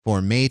For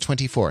May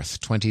 24th,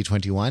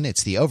 2021,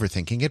 it's the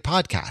Overthinking It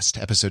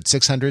podcast, episode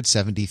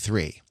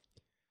 673.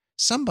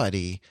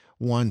 Somebody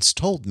once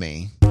told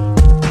me...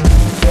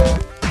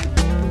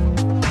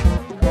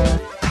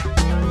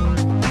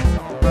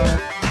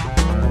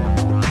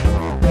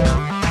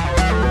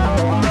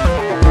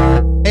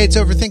 Hey, it's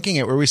Overthinking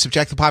It, where we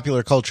subject the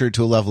popular culture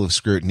to a level of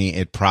scrutiny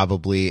it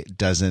probably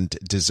doesn't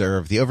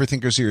deserve. The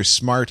Overthinkers are your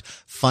smart,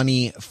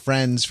 funny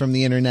friends from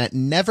the internet,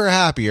 never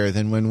happier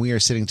than when we are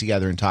sitting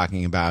together and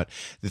talking about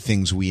the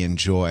things we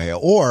enjoy,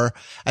 or,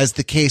 as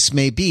the case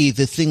may be,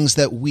 the things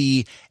that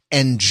we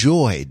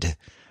enjoyed.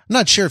 I'm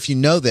not sure if you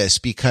know this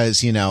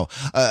because,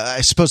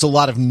 I suppose a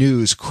lot of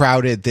news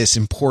crowded this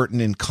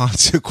important and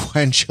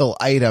consequential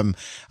item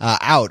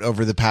out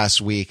over the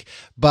past week.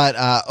 But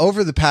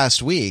over the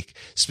past week,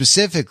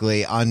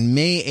 specifically on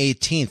May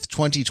 18th,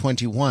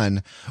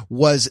 2021,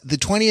 was the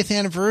 20th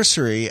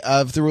anniversary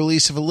of the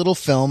release of a little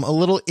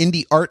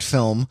indie art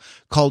film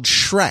called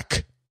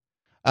Shrek.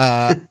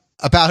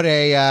 About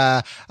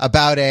a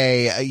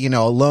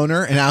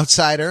loner, an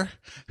outsider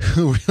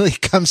who really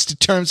comes to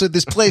terms with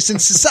his place in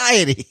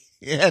society.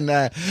 And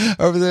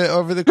over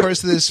the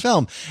course of this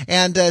film,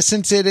 and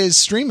since it is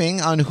streaming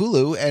on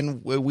Hulu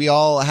and we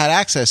all had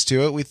access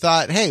to it, we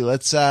thought, hey,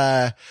 let's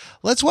watch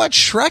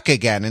Shrek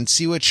again and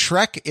see what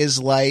Shrek is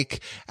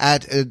like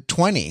at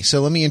 20.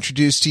 So let me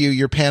introduce to you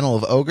your panel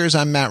of ogres.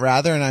 I'm Matt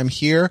Rather, and I'm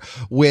here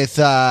with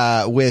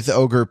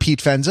ogre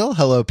Pete Fenzel.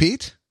 Hello,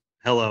 Pete.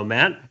 Hello,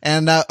 Matt.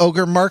 And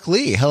ogre Mark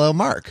Lee. Hello,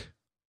 Mark.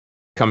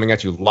 Coming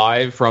at you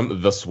live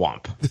from the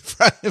swamp.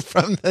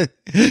 from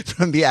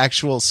the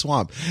actual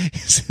swamp.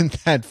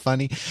 Isn't that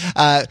funny?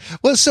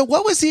 So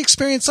what was the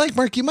experience like,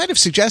 Mark? You might have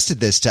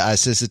suggested this to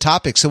us as a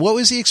topic. So what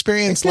was the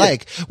experience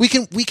like? We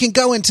can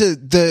go into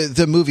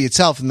the movie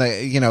itself and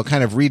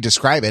kind of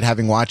re-describe it,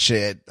 having watched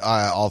it,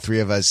 all three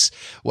of us,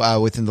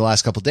 within the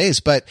last couple of days.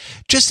 But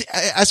just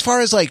as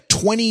far as like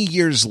 20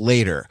 years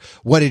later,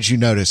 what did you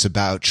notice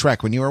about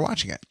Shrek when you were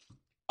watching it?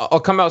 I'll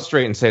come out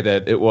straight and say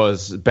that it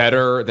was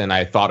better than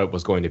I thought it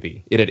was going to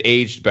be. It had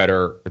aged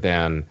better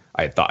than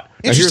I had thought.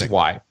 Now, here's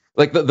why.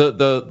 Like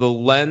the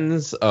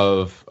lens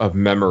of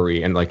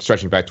memory and like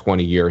stretching back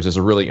 20 years is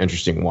a really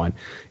interesting one.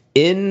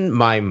 In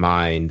my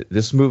mind,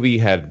 this movie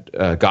had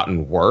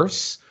gotten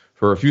worse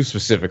for a few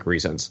specific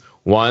reasons.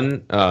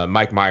 One,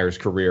 Mike Myers'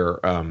 career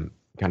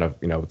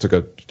took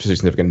a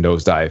significant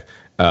nosedive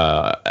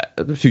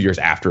a few years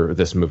after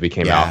this movie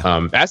came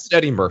out. As did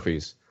Eddie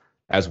Murphy's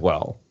as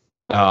well.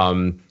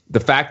 The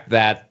fact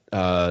that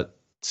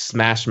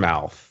Smash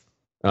Mouth,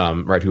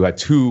 who had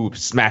two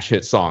smash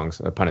hit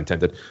songs, pun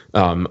intended,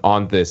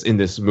 in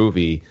this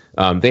movie,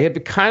 they had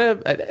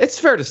it's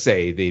fair to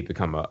say they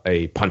become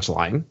a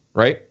punchline,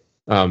 right?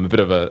 A bit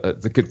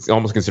of they could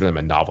almost consider them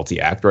a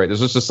novelty act, right? This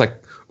was just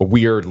like a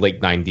weird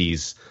late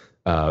 90s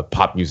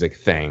pop music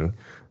thing.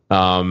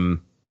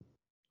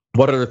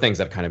 What other things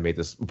that kind of made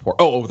this report?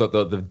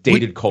 The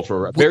dated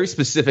cultural, very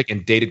specific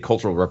and dated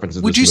cultural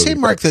references. Would you say,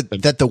 Mark,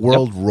 that the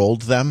world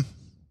rolled them?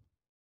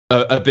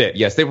 A bit,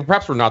 yes. They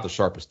perhaps were not the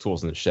sharpest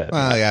tools in the shed.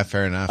 Well, yeah,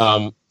 fair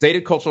enough.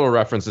 Dated cultural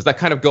references that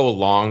kind of go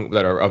along,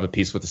 that are of a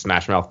piece with the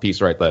Smash Mouth piece,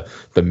 right?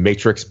 The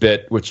Matrix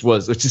bit, which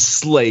is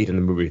slayed in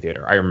the movie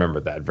theater. I remember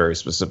that very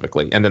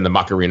specifically. And then the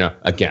Macarena,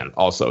 again,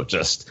 also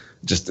just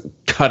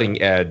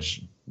cutting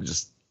edge,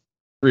 just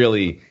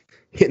really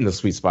hitting the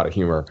sweet spot of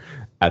humor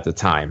at the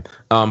time.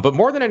 But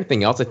more than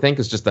anything else, I think,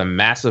 is just a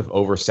massive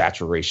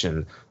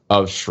oversaturation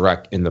of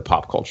Shrek in the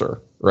pop culture,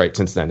 right?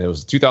 Since then, it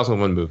was a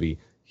 2001 movie,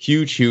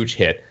 huge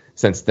hit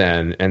since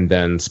then, and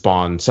then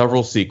spawned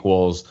several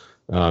sequels,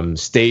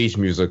 stage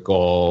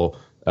musical,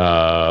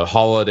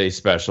 holiday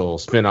special,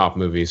 spin-off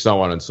movies, so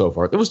on and so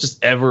forth. It was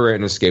just ever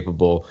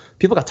inescapable.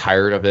 People got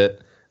tired of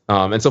it.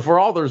 And so for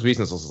all those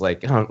reasons, it was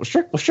like, was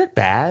Shrek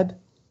bad?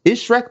 Is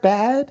Shrek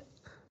bad?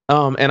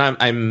 And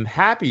I'm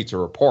happy to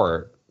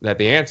report that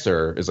the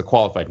answer is a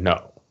qualified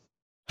no.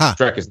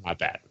 Shrek is not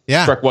bad.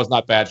 Yeah. Shrek was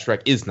not bad.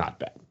 Shrek is not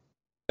bad.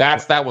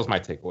 That was my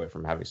takeaway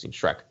from having seen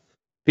Shrek.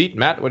 Pete,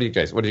 Matt, what do you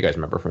guys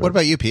remember from it? What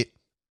about you, Pete?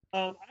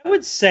 I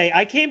would say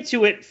I came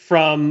to it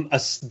from a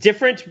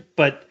different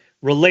but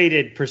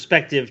related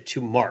perspective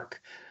to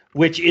Mark,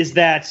 which is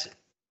that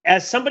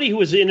as somebody who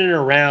was in and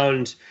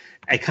around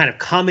a kind of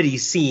comedy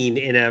scene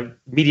in a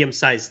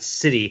medium-sized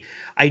city,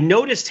 I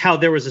noticed how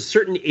there was a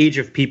certain age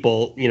of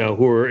people,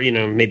 who were,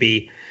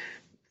 maybe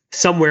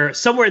somewhere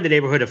in the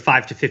neighborhood of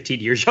 5 to 15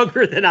 years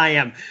younger than I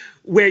am,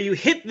 where you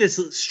hit this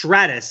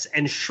stratus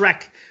and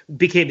Shrek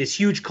became this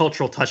huge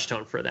cultural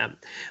touchstone for them.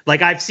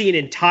 Like, I've seen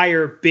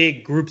entire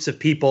big groups of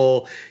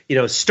people,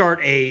 start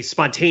a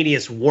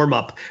spontaneous warm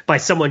up by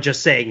someone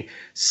just saying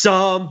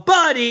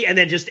somebody, and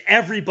then just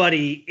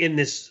everybody in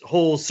this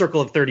whole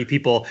circle of 30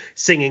 people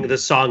singing the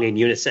song in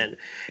unison.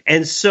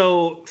 And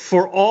so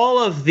for all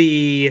of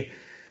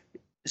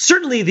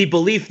certainly the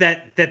belief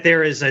that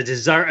there is a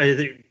desire,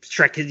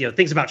 Shrek,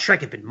 things about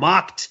Shrek have been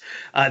mocked.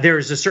 There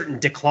is a certain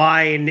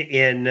decline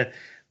in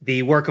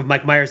the work of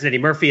Mike Myers and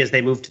Eddie Murphy as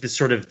they moved to this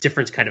sort of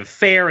different kind of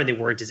fare, and they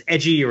weren't as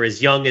edgy or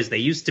as young as they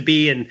used to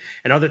be, and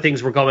other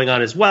things were going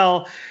on as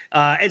well.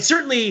 And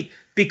certainly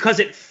because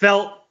it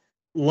felt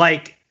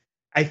like,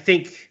 I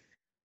think,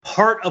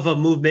 part of a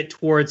movement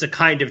towards a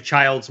kind of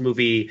child's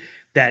movie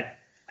that,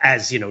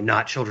 as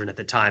not children at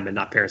the time and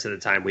not parents at the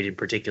time, we didn't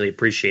particularly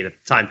appreciate at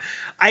the time.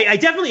 I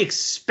definitely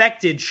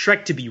expected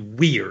Shrek to be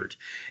weird,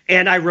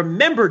 and I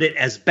remembered it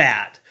as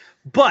bad,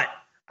 but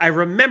I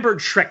remembered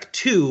Shrek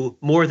 2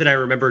 more than I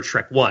remembered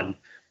Shrek 1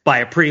 by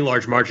a pretty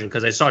large margin,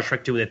 because I saw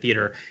Shrek 2 in the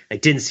theater. I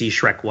didn't see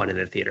Shrek 1 in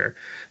the theater.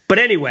 But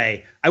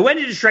anyway, I went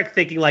into Shrek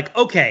thinking like,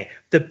 okay,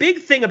 the big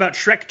thing about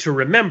Shrek to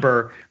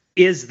remember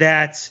is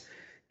that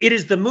it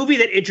is the movie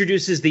that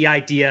introduces the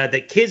idea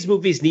that kids'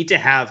 movies need to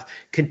have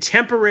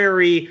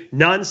contemporary,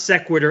 non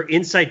sequitur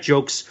inside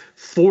jokes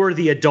for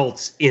the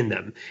adults in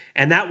them.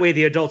 And that way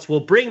the adults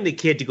will bring the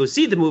kid to go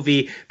see the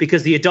movie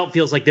because the adult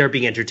feels like they're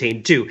being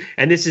entertained too.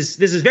 And this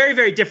is very,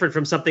 very different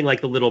from something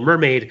like The Little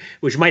Mermaid,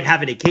 which might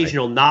have an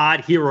occasional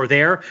nod here or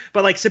there.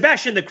 But like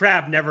Sebastian the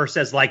Crab never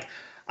says like,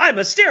 I'm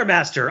a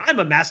stairmaster, I'm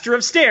a master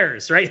of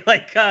stairs, right?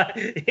 Like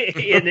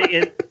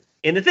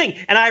in the thing.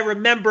 And I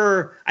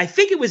remember, I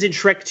think it was in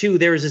Shrek 2,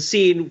 there was a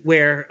scene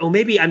where,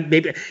 maybe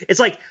it's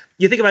like,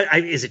 you think about,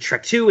 is it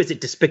Shrek 2? Is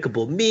it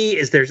Despicable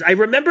Me? I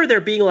remember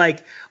there being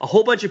like a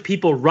whole bunch of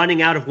people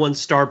running out of one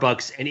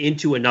Starbucks and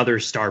into another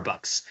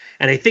Starbucks.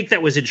 And I think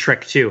that was in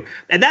Shrek 2.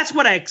 And that's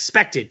what I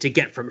expected to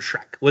get from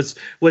Shrek,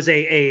 was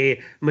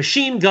a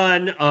machine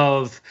gun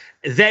of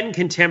then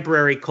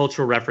contemporary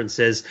cultural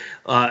references,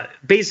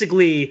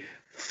 basically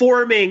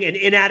forming an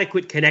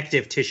inadequate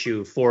connective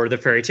tissue for the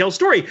fairy tale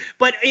story.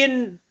 But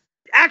in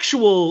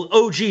actual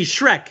OG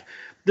Shrek,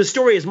 the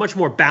story is much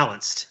more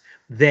balanced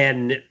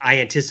than I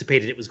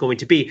anticipated it was going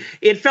to be.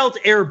 It felt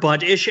Air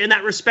Bud-ish in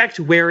that respect,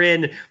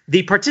 wherein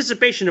the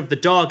participation of the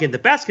dog in the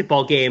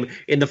basketball game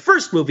in the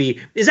first movie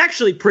is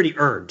actually pretty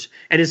earned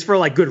and is for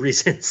like good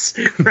reasons,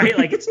 right?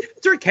 Like it's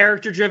for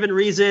character-driven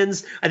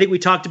reasons. I think we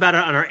talked about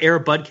it on our Air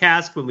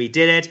Budcast when we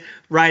did it,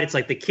 right? It's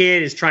like the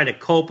kid is trying to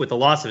cope with the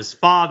loss of his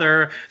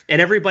father, and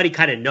everybody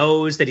kind of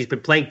knows that he's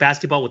been playing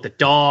basketball with the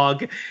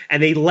dog,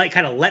 and they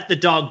kind of let the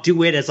dog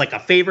do it as like a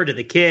favor to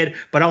the kid,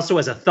 but also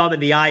as a thumb in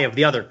the eye of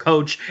the other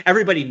coach.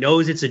 Everybody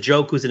knows it's a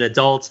joke who's an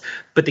adult,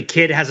 but the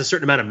kid has a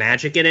certain amount of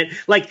magic in it.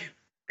 Like,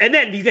 and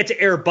then you get to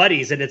Air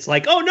Buddies, and it's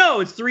like, oh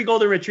no, it's 3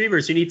 golden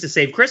retrievers who need to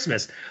save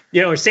Christmas,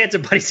 or Santa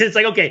Buddies. It's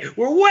like, okay,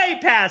 we're way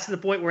past the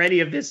point where any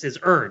of this is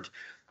earned.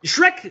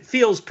 Shrek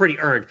feels pretty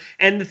earned.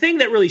 And the thing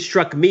that really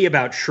struck me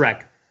about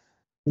Shrek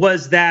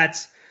was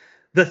that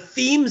the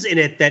themes in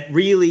it that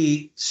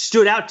really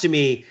stood out to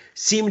me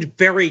seemed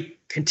very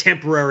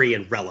contemporary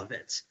and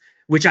relevant,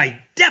 which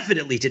I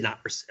definitely did not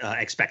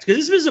expect,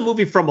 because this was a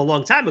movie from a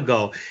long time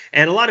ago,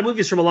 and a lot of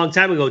movies from a long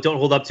time ago don't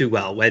hold up too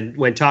well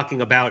when talking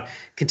about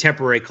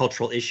contemporary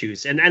cultural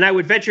issues. And I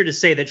would venture to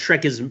say that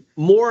Shrek is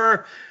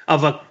more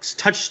of a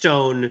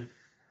touchstone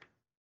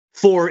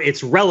for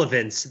its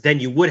relevance than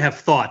you would have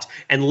thought,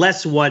 and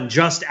less one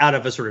just out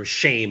of a sort of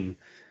shame,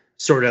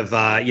 sort of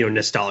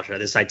nostalgia.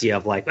 This idea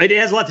of like, it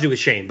has a lot to do with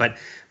shame,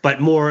 but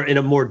more in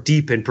a more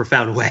deep and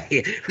profound way.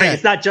 Right? Yeah.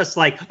 It's not just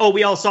like, oh,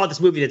 we all saw this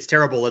movie that's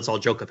terrible, let's all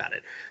joke about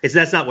it.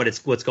 That's not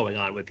what's going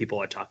on when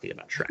people are talking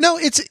about Shrek. No,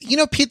 it's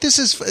Pete, this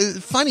is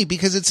funny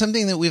because it's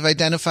something that we've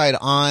identified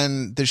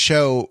on the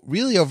show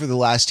really over the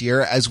last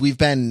year as we've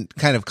been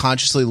kind of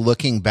consciously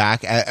looking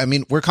back at, I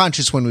mean, we're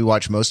conscious when we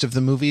watch most of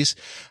the movies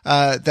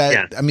I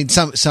mean,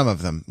 some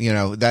of them,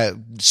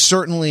 that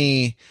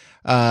certainly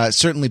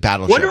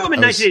Battleship. Wonder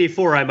Woman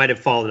 1984, I might have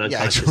fallen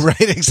unconscious. Yeah,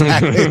 right,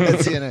 exactly.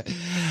 That's,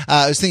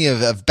 I was thinking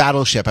of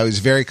Battleship. I was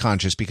very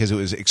conscious because it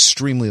was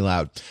extremely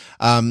loud.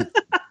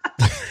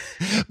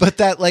 But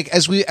that, like,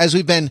 as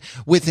we've been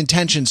with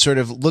intention sort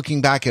of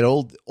looking back at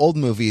old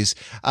movies,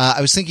 I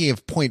was thinking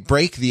of Point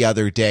Break the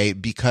other day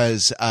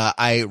because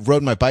I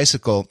rode my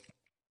bicycle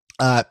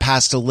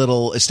past a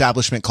little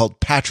establishment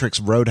called Patrick's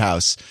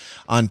Roadhouse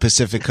on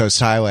Pacific Coast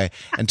Highway,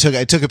 and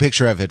I took a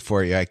picture of it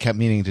for you. I kept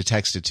meaning to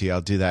text it to you.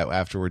 I'll do that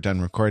after we're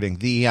done recording.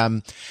 The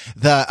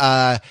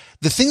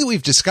thing that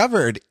we've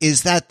discovered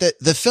is that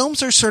the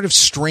films are sort of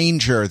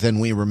stranger than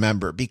we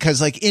remember, because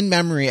like in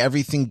memory,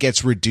 everything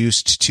gets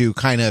reduced to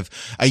kind of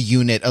a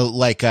unit,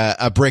 like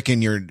a brick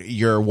in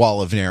your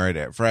wall of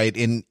narrative, right?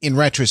 In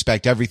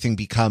retrospect, everything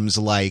becomes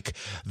like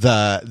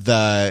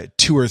the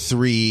 2 or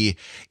 3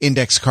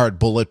 index card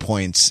bullet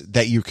points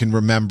that you can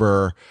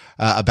remember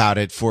about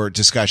it for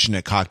discussion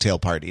at cocktail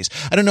parties.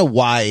 I don't know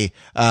why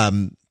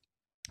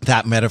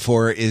that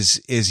metaphor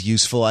is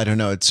useful. I don't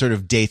know. It sort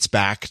of dates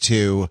back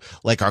to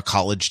like our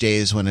college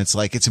days when it's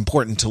like, it's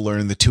important to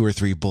learn the 2 or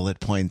 3 bullet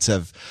points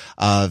of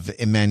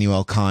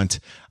Immanuel Kant,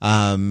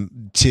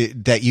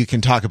 that you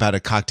can talk about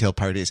at cocktail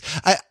parties.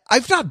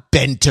 I've not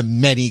been to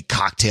many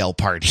cocktail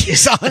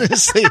parties,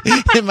 honestly,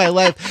 in my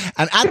life.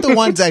 And at the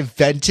ones I've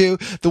been to,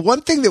 the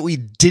one thing that we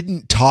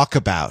didn't talk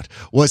about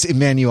was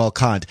Immanuel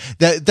Kant.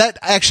 That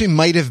actually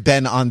might have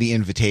been on the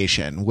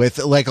invitation with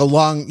like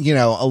along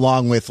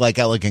with like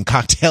elegant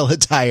cocktail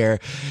attire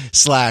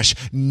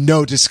 /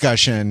 no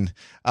discussion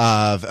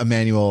of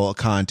Immanuel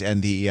Kant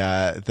and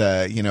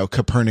the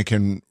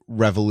Copernican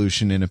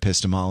revolution in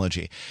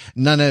epistemology.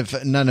 None of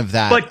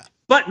that.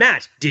 But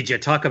Matt, did you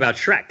talk about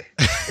Shrek?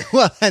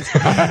 Well, that's,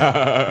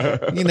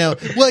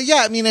 well,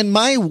 yeah, I mean, and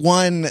my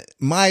one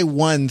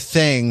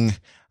thing,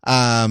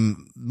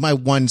 my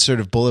one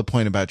sort of bullet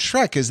point about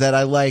Shrek is that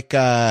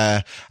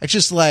I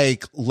just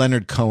like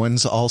Leonard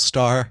Cohen's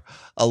All-Star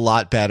a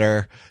lot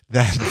better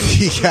than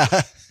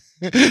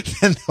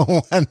than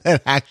the one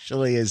that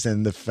actually is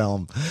in the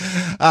film.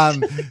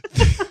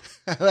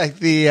 Like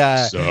somebody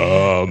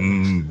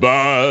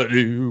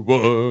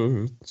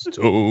once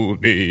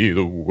told me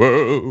the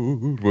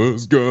world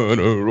was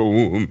gonna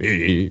roll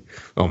me.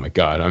 Oh my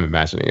God, I'm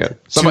imagining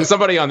it.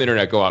 Somebody on the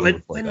internet go out.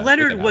 When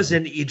Leonard was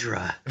in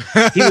Idra,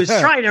 he was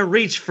trying to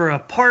reach for a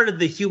part of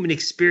the human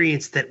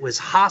experience that was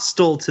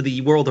hostile to the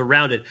world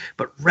around it,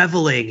 but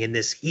reveling in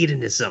this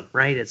hedonism.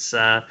 Right? It's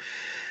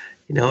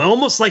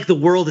almost like the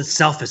world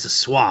itself is a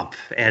swamp,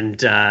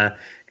 and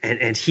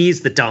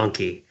he's the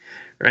donkey.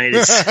 Right.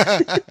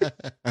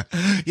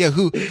 Yeah.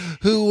 Who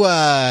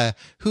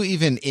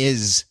even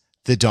is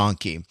the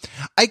donkey?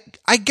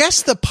 I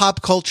guess the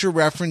pop culture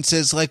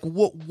references, like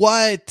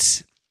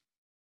what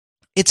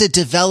it's a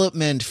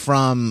development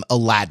from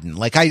Aladdin.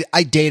 Like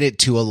I date it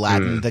to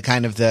Aladdin, the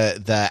kind of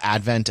the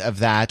advent of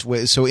that.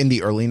 So in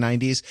the early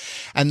 90s,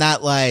 and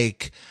that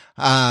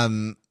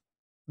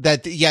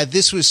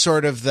this was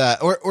sort of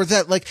that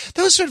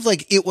was sort of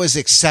like, it was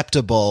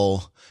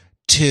acceptable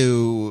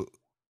to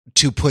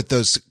put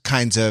those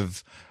kinds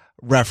of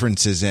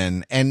references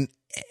in, and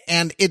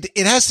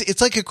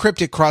it's like a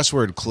cryptic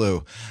crossword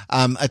clue.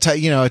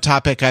 A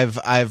topic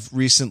I've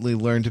recently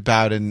learned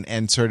about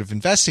and sort of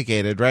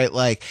investigated, right?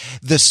 Like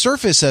the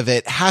surface of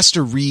it has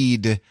to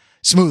read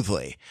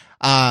smoothly.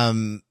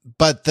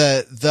 But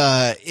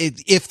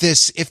if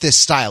this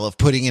style of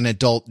putting in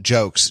adult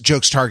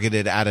jokes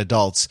targeted at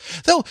adults,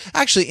 though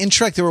actually in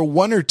Shrek there were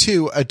one or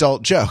two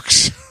adult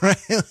jokes, right?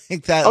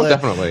 Like that. Oh,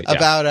 definitely.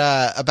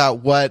 Yeah.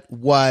 About what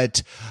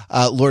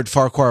Lord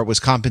Farquhar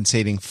was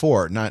compensating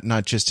for,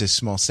 not just his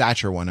small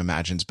stature, one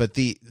imagines, but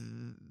the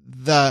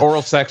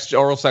oral sex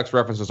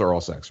references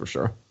oral sex for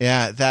sure.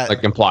 Yeah. That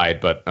like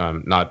implied, but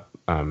not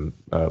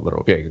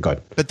literal. Yeah, go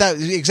ahead. But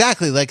that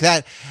exactly like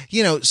that,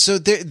 so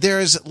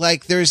there's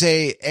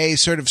a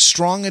sort of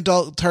strong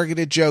adult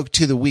targeted joke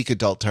to the weak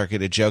adult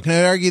targeted joke. And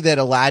I'd argue that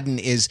Aladdin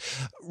is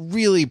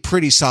really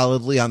pretty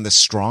solidly on the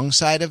strong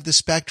side of the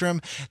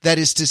spectrum. That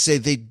is to say,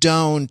 there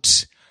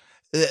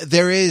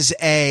is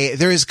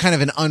kind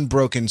of an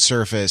unbroken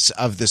surface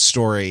of the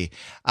story,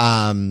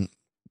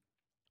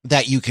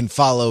 that you can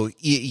follow,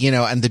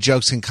 and the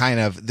jokes can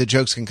kind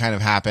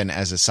of happen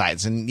as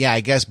asides. And yeah,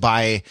 I guess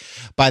by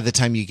the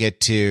time you get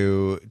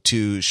to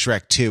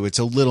Shrek 2, it's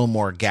a little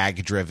more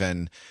gag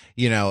driven.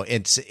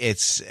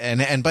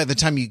 And by the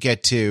time you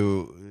get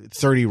to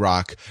 30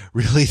 Rock,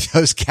 really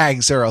those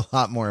gags are a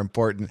lot more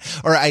important.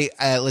 Or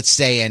let's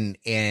say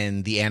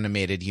in the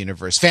animated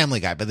universe, Family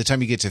Guy, by the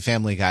time you get to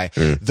Family Guy,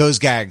 those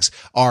gags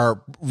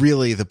are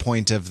really the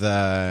point of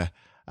the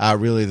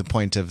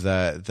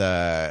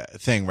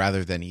thing,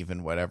 rather than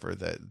even whatever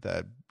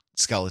the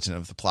skeleton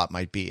of the plot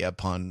might be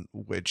upon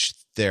which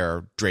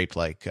they're draped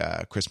like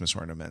Christmas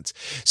ornaments.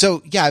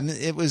 So yeah,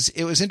 it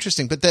was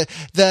interesting, but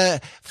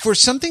the for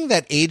something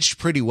that aged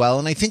pretty well,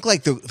 and I think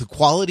like the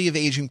quality of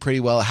aging pretty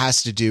well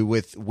has to do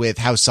with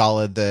how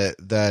solid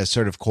the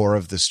sort of core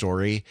of the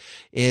story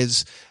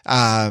is.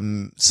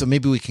 So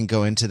maybe we can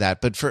go into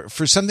that, but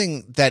for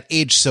something that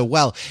aged so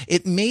well,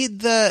 it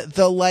made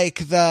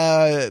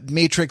the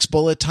Matrix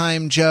bullet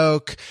time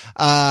joke,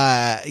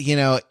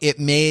 it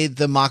made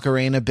the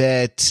Macarena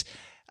bit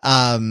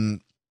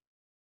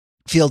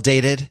feel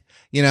dated.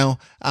 I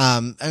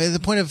mean, the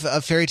point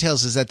of fairy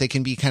tales is that they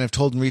can be kind of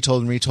told and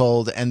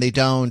retold, and they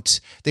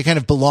kind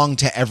of belong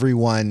to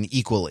everyone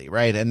equally,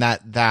 right? And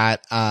it's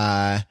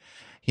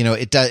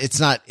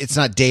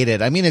not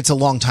dated. I mean, it's a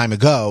long time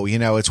ago,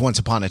 it's once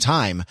upon a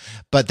time,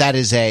 but that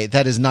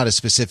is not a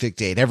specific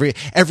date.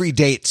 Every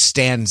date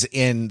stands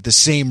in the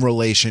same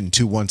relation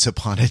to once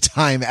upon a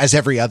time as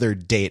every other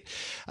date,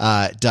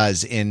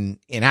 does in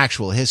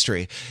actual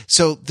history.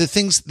 So the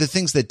things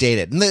that date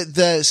it, and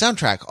the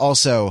soundtrack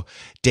also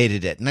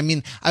dated it. And I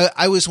mean,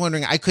 I was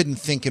wondering, I couldn't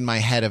think in my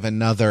head of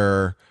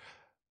another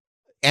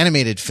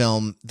animated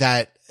film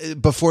that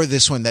before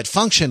this one that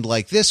functioned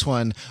like this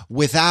one,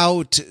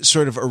 without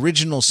sort of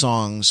original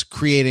songs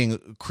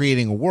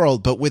creating a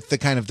world, but with the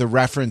kind of the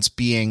reference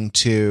being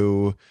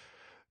to,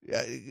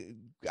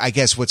 I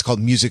guess what's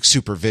called music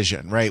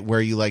supervision, right?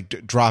 Where you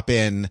drop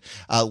in,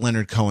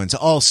 Leonard Cohen's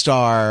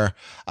All-Star,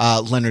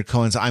 Leonard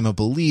Cohen's I'm a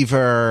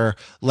Believer,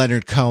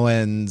 Leonard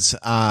Cohen's,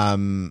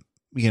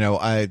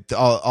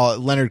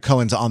 Leonard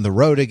Cohen's On the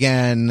Road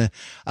Again,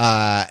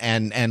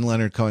 and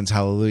Leonard Cohen's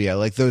Hallelujah,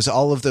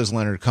 all of those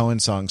Leonard Cohen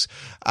songs,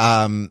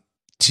 to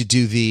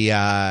do the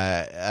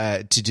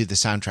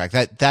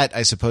soundtrack. That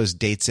I suppose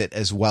dates it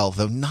as well,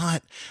 though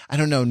not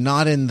in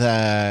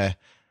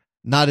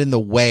the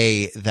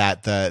way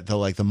that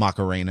the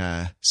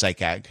Macarena sight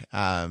gag,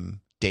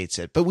 dates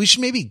it. But we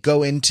should maybe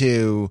go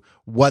into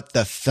what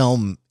the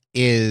film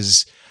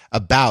is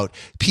about.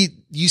 Pete,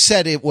 you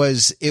said it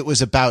was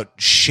about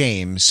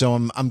shame, so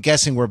I'm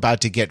guessing we're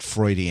about to get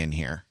Freudian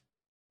here.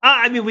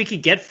 I mean, we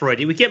could get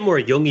Freudian. We get more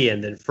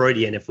Jungian than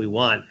Freudian if we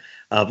want.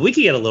 But we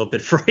can get a little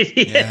bit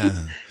Freudian. Yeah.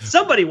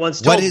 Somebody once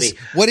told me.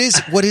 What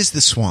is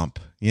the swamp?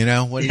 You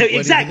know?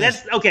 Exactly.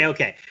 That's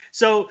okay.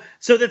 So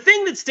the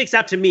thing that sticks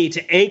out to me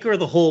to anchor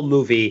the whole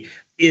movie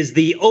is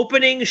the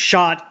opening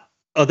shot,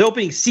 the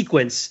opening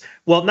sequence.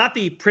 Well, not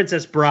the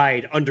Princess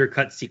Bride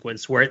undercut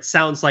sequence where it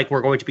sounds like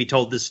we're going to be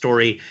told this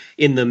story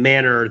in the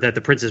manner that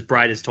the Princess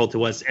Bride is told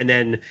to us. And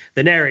then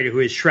the narrator, who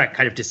is Shrek,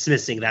 kind of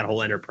dismissing that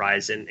whole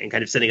enterprise and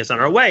kind of sending us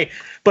on our way.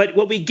 But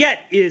what we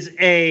get is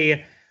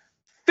a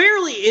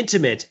fairly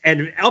intimate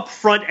and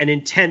upfront and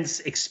intense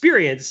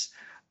experience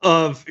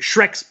of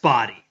Shrek's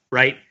body,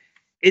 right?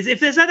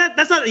 That's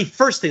not the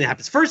first thing that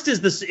happens. First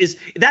is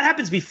that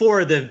happens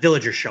before the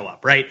villagers show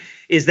up, right?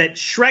 Is that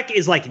Shrek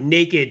is like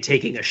naked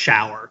taking a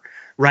shower,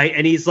 right?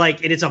 And he's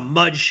like, and it's a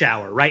mud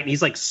shower, right? And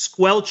he's like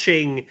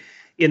squelching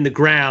in the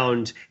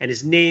ground, and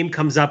his name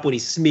comes up when he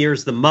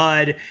smears the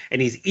mud,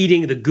 and he's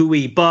eating the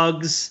gooey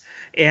bugs,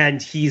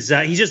 and he's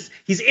in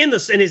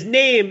this, and his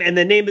name and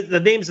the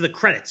names of the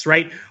credits,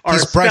 right, are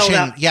spelled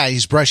out. Yeah,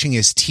 he's brushing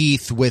his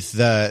teeth with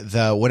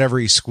the whatever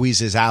he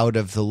squeezes out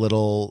of the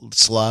little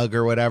slug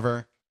or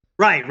whatever.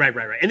 Right.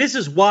 And this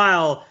is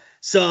while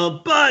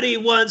somebody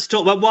once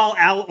told, while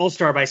All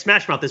Star by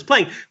Smash Mouth is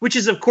playing, which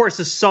is of course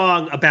a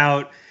song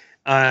about.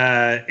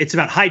 It's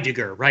about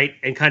Heidegger, right?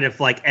 And kind of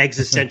like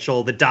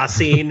existential, the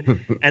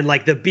Dasein, and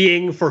like the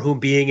being for whom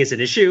being is an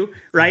issue,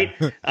 right?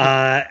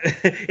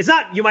 It's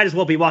not, you might as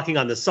well be walking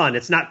on the sun.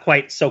 It's not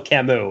quite so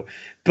Camus,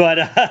 but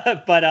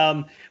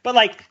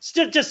like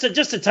just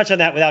to touch on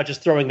that without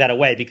just throwing that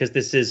away, because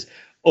this is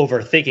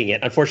overthinking it.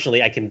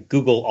 Unfortunately, I can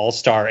Google All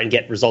Star and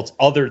get results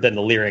other than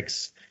the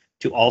lyrics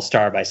to All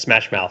Star by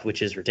Smash Mouth,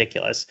 which is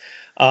ridiculous.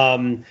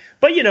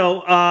 But you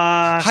know,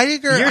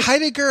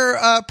 Heidegger,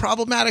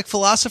 problematic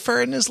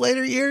philosopher in his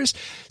later years.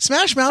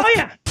 Smash Mouth,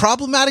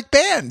 problematic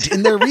band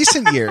in their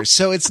recent years.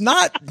 So it's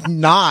not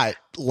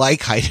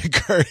like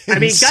Heidegger. I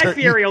mean, Guy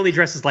Fieri only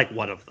dresses like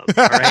one of them.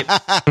 All right.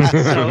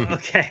 So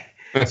okay.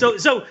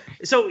 So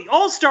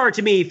All Star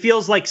to me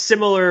feels like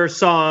similar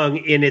song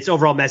in its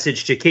overall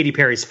message to Katy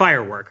Perry's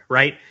Firework,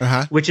 right?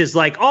 Uh-huh. Which is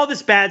like, all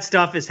this bad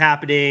stuff is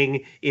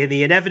happening in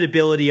the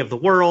inevitability of the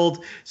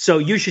world, so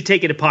you should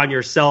take it upon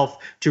yourself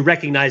to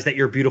recognize that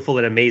you're beautiful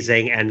and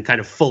amazing and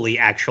kind of fully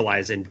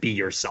actualize and be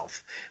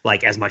yourself,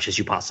 like as much as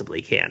you possibly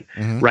can,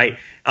 right?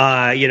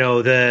 You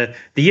know, the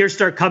years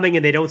start coming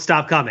and they don't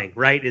stop coming,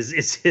 right?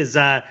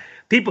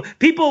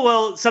 People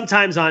will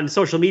sometimes on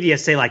social media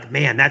say like,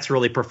 man, that's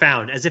really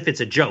profound, as if it's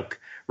a joke,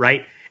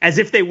 right? As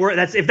if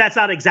that's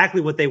not exactly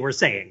what they were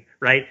saying,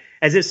 right?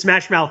 As if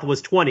Smash Mouth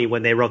was 20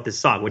 when they wrote this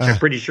song, which I'm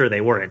pretty sure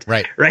they weren't.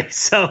 Right.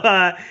 So,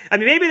 I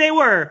mean, maybe they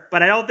were,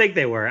 but I don't think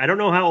they were. I don't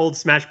know how old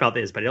Smash Mouth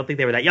is, but I don't think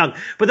they were that young.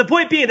 But the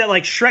point being that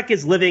like Shrek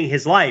is living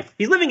his life.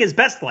 He's living his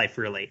best life,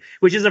 really,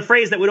 which is a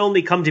phrase that would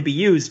only come to be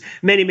used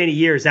many, many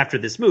years after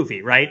this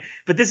movie, right?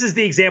 But this is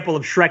the example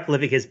of Shrek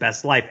living his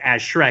best life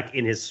as Shrek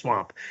in his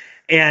swamp.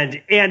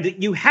 And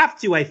you have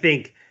to, I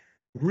think,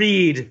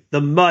 read the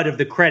mud of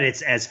the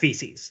credits as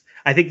feces.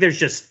 I think there's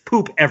just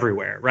poop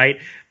everywhere, right?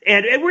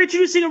 And we're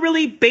introducing a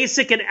really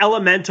basic and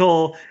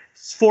elemental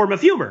form of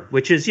humor,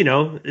 which is,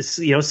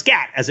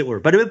 scat, as it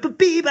were. But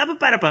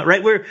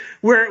right,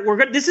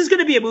 this is going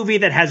to be a movie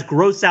that has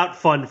gross out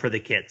fun for the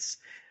kids,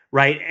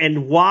 right?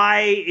 And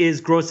why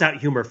is gross out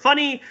humor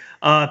funny?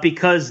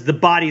 Because the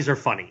bodies are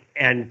funny,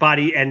 and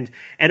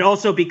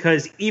also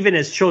because even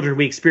as children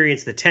we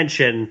experience the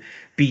tension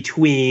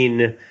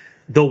between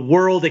the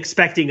world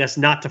expecting us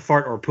not to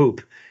fart or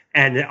poop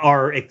and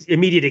our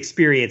immediate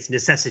experience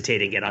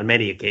necessitating it on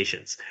many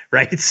occasions,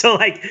 right? So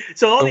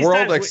all the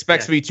world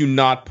expects me to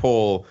not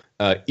pull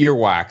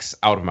earwax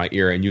out of my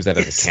ear and use that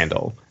as a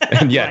candle,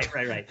 and yet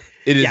right.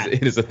 It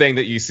is a thing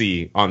that you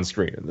see on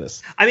screen in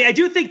this. I mean, I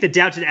do think the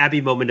Downton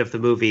Abbey moment of the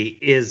movie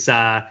is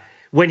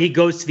when he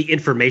goes to the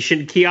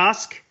information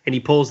kiosk and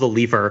he pulls the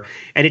lever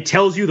and it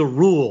tells you the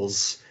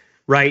rules,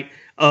 right,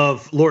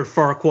 of Lord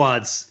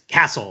Farquaad's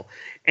castle.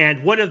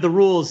 And one of the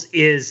rules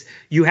is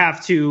you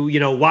have to,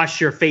 wash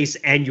your face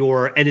and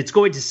it's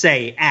going to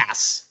say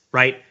ass,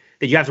 right?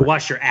 That you have to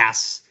wash your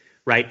ass,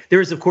 right?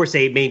 There is, of course,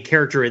 a main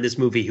character in this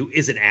movie who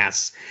is an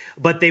ass,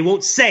 but they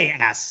won't say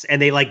ass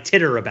and they like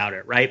titter about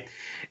it, right?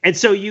 And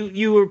so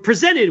you were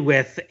presented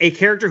with a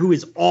character who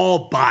is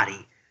all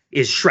body,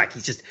 is Shrek.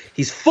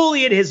 He's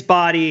fully in his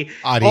body,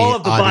 all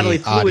of the bodily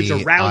fluids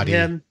around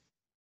him.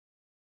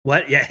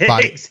 What? Yeah.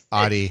 Body.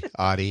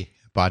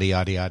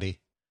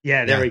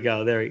 Yeah, there we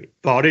go.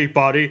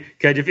 Body.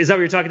 Is that what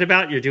you're talking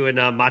about? You're doing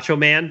Macho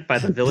Man by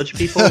the Village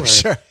People? Or?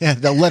 Sure. Yeah,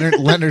 the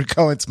Leonard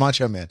Cohen's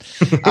Macho Man.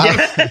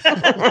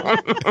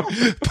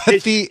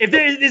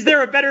 Is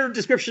there a better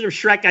description of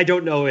Shrek? I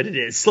don't know what it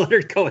is.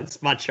 Leonard Cohen's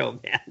Macho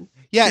Man.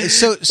 Yeah.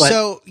 So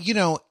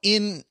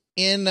in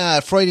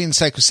Freudian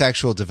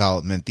psychosexual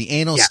development, the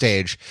anal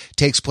stage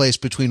takes place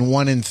between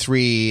 1 and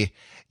 3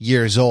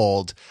 years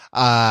old,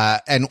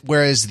 and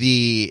whereas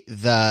the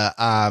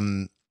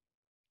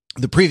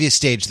the previous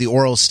stage, the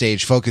oral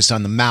stage, focused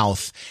on the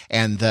mouth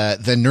and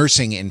the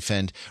nursing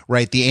infant,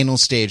 right? The anal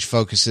stage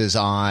focuses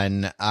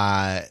on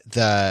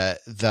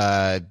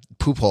the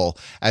poop hole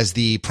as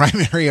the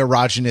primary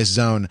erogenous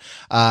zone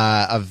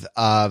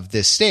of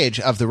this stage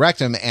of the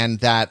rectum, and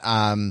that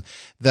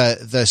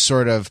the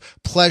sort of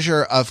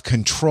pleasure of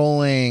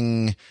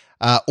controlling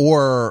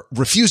or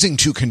refusing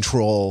to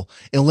control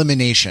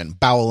elimination,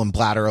 bowel and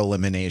bladder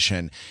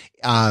elimination,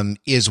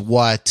 is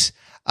what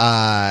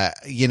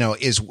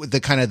is the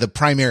kind of the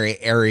primary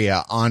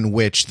area on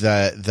which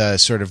the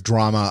sort of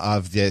drama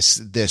of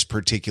this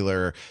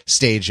particular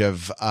stage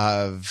of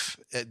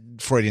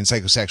Freudian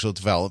psychosexual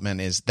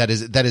development is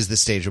the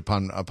stage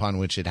upon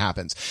which it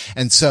happens.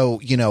 And so,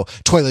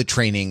 toilet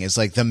training is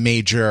like the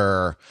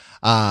major,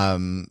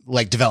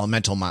 like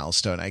developmental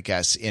milestone, I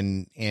guess,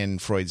 in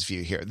Freud's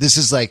view here. This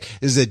is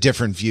a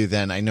different view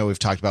than, I know we've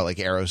talked about like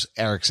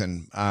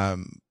Erikson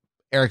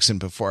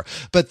before,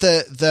 but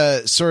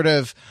the sort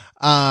of,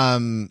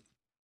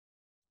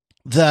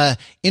 the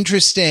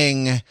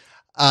interesting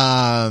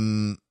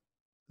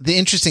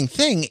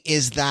thing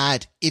is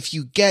that if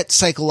you get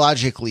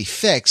psychologically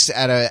fixed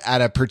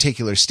at a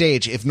particular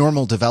stage, if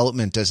normal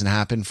development doesn't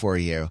happen for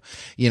you,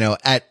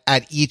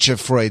 at each of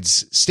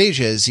Freud's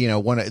stages,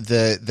 one of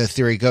the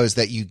theory goes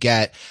that you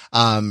get,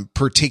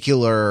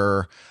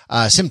 particular,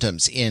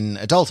 symptoms in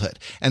adulthood.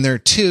 And there are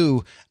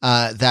two,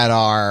 that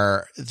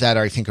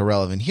I think are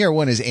relevant here.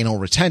 One is anal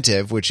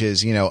retentive, which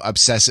is,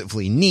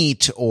 obsessively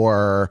neat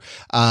or,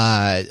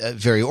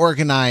 very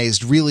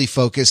organized, really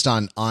focused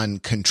on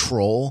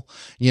control,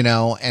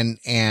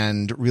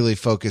 and really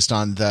focused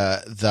on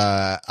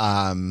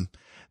the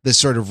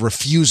sort of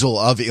refusal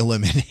of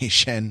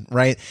elimination,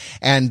 right?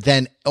 And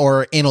then,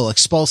 or anal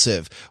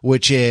expulsive,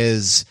 which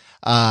is,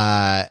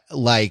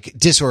 like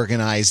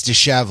disorganized,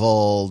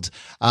 disheveled,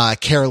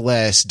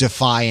 careless,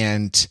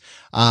 defiant,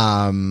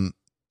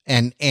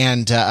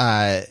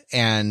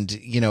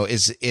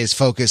 is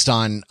focused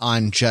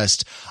on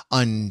just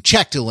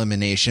unchecked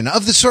elimination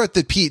of the sort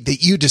that Pete,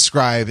 that you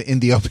describe in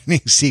the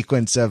opening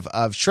sequence of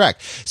Shrek.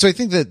 So I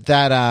think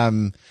that I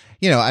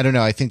don't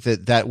know. I think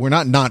that we're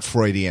not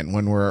Freudian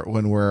when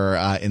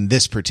we're in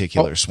this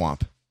particular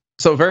swamp.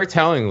 So very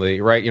tellingly,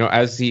 right?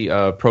 As he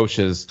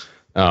approaches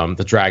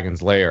the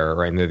dragon's lair,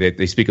 right? And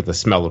they speak of the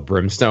smell of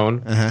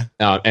brimstone,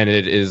 and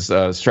it is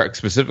Shrek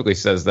specifically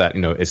says that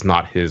it's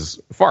not his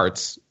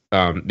farts,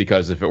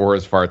 because if it were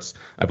his farts,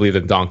 I believe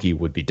the donkey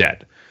would be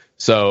dead.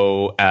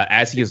 So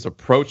as he is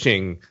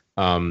approaching,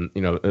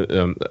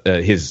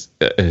 his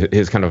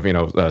kind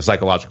of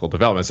psychological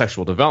development,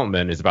 sexual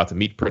development, is about to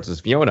meet Princess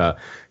Fiona,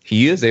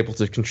 he is able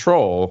to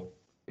control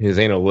his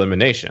anal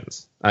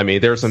eliminations. I mean,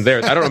 there's some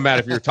there. I don't know, Matt,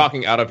 if you're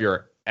talking out of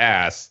your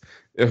ass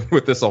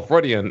with this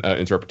Freudian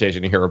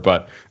interpretation here,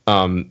 but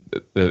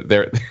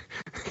there's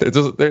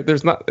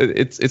not.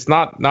 It's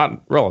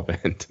not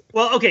relevant.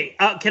 Well, okay.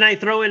 Can I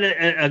throw in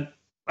an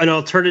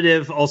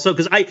alternative also?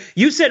 Because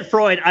you said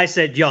Freud, I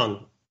said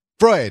Jung.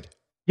 Freud.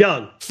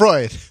 Jung.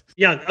 Freud.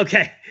 Jung.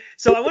 Okay.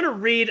 So I want to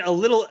read a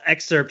little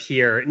excerpt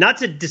here, not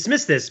to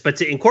dismiss this, but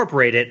to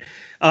incorporate it.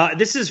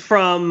 This is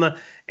from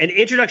an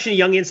Introduction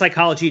to Jungian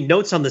Psychology,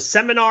 Notes on the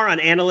Seminar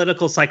on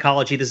Analytical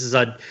Psychology. This is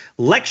a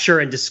lecture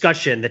and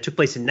discussion that took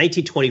place in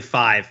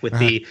 1925 with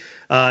the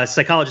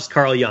psychologist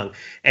Carl Jung.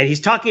 And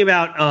he's talking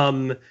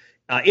about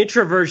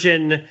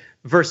introversion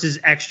versus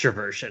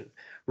extroversion,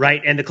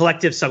 right? And the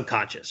collective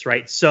subconscious,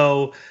 right?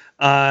 So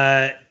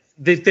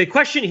the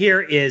question here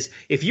is,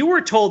 if you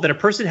were told that a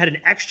person had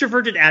an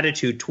extroverted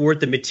attitude toward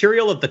the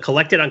material of the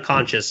collected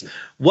unconscious,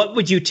 what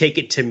would you take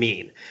it to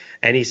mean?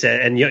 And he said,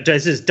 and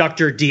this is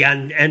Dr.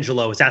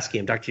 D'Angelo is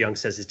asking him. Dr. Jung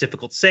says, it's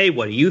difficult to say.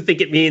 What do you think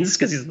it means?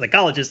 Because he's a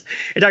psychologist.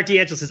 And Dr.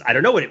 D'Angelo says, I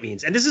don't know what it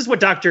means. And this is what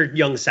Dr.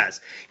 Jung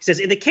says. He says,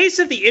 in the case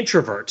of the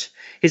introvert,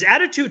 his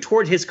attitude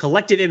toward his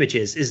collective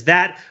images is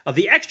that of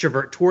the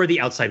extrovert toward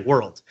the outside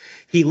world.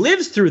 He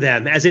lives through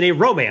them as in a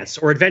romance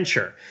or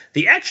adventure.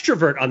 The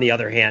extrovert, on the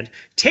other hand,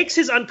 takes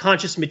his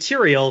unconscious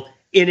material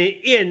in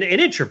an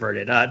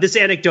introverted. This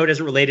anecdote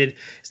isn't related,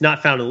 it's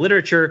not found in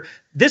literature.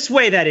 This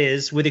way, that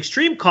is, with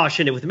extreme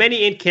caution and with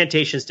many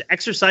incantations to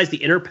exercise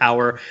the inner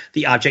power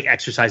the object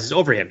exercises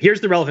over him. Here's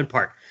the relevant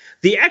part.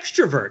 The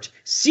extrovert,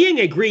 seeing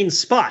a green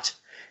spot,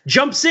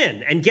 jumps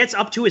in and gets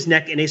up to his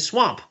neck in a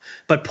swamp,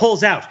 but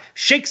pulls out,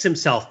 shakes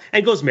himself,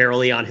 and goes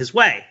merrily on his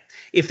way.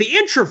 If the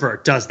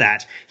introvert does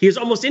that, he is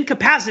almost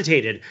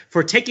incapacitated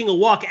for taking a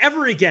walk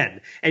ever again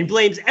and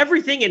blames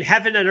everything in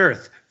heaven and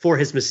earth for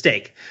his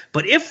mistake.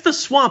 But if the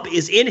swamp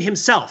is in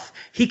himself,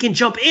 he can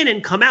jump in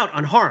and come out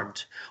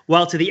unharmed.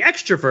 While to the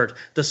extrovert,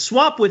 the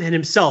swamp within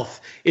himself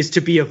is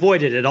to be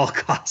avoided at all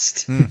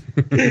cost.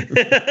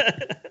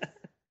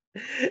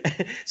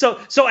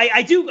 So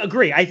I do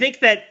agree. I think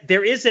that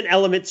there is an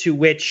element to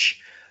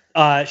which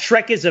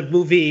Shrek is a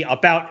movie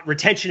about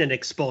retention and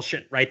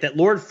expulsion, right? That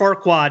Lord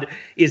Farquaad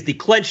is the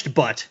clenched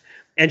butt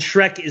and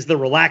Shrek is the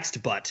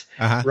relaxed butt,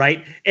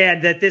 right?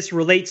 And that this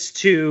relates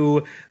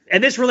to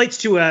And this relates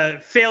to a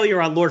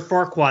failure on Lord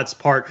Farquaad's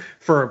part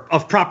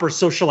of proper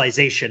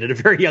socialization at a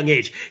very young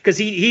age, because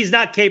he's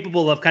not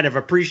capable of kind of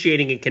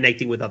appreciating and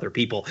connecting with other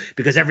people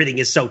because everything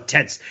is so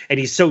tense and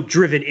he's so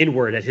driven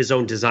inward at his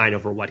own design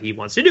over what he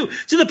wants to do,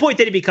 to the point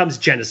that he becomes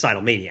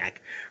genocidal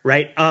maniac,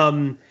 right?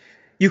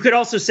 You could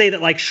also say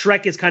that like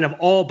Shrek is kind of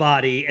all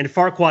body and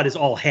Farquaad is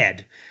all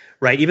head.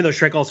 Right, even though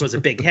Shrek also has a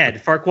big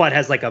head, Farquaad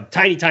has like a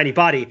tiny, tiny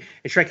body,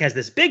 and Shrek has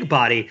this big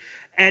body.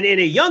 And in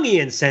a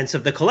Jungian sense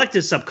of the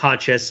collective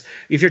subconscious,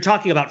 if you're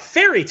talking about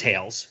fairy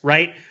tales,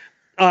 right,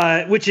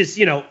 which is,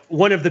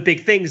 one of the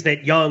big things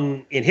that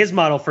Jung, in his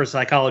model for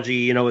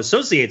psychology,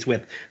 associates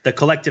with the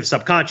collective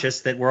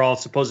subconscious that we're all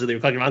supposedly,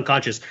 collective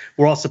unconscious,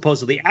 we're all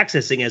supposedly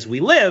accessing as we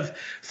live.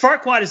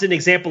 Farquaad is an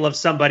example of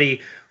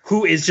somebody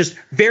who is just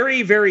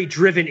very, very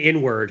driven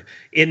inward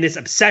in this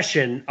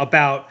obsession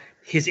about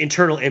his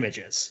internal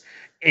images.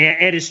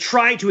 And is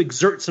trying to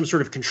exert some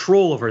sort of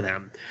control over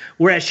them.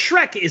 Whereas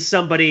Shrek is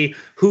somebody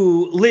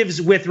who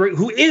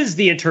is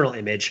the internal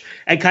image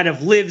and kind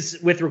of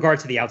lives with regard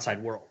to the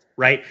outside world,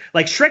 right?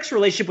 Like Shrek's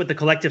relationship with the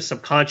collective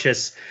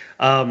subconscious,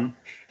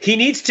 he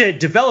needs to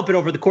develop it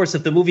over the course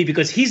of the movie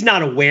because he's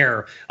not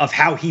aware of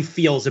how he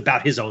feels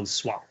about his own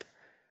swamp,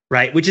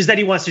 right? Which is that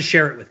he wants to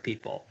share it with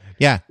people.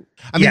 Yeah.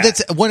 I mean,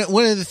 that's one of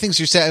the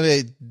things you're saying. I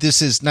mean,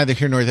 this is neither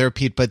here nor there,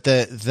 Pete, but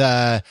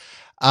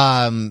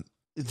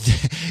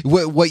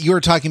what you're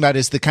talking about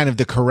is the kind of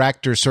the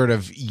correct or sort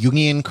of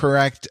Jungian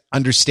correct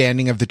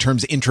understanding of the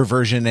terms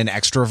introversion and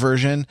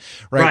extroversion,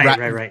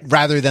 right? Right.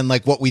 Rather than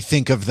like what we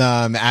think of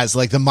them as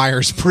like the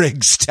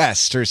Myers-Briggs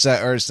test or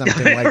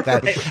something like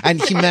that. Right.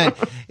 And he meant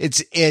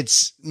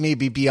it's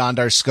maybe beyond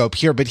our scope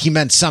here, but he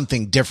meant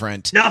something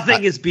different.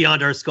 Nothing is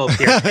beyond our spull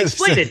here.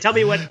 Explain it. Tell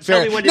me what it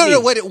means.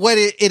 What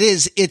it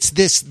is, it's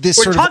this We're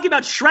sort talking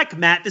about Shrek,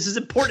 Matt. This is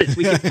important.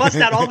 We can bust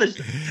out all the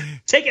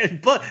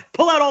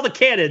pull out all the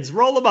cannons,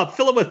 roll them up,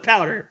 fill them with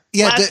powder.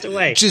 Yeah,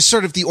 away. Just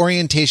sort of the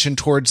orientation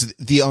towards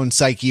the own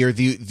psyche, or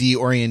the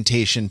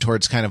orientation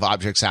towards kind of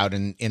objects out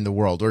in the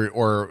world,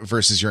 or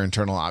versus your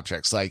internal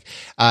objects, like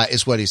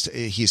is what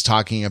he's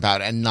talking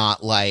about, and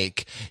not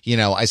like,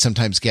 I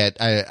sometimes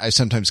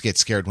get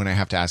scared when I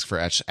have to ask for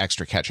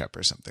extra ketchup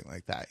or something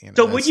like that.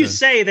 So would you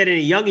say that in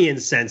a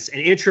Jungian sense, an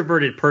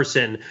introverted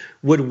person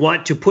would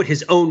want to put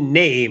his own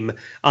name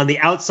on the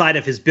outside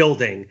of his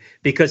building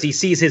because he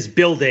sees his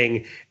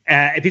building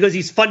because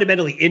he's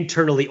fundamentally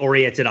internally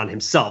oriented on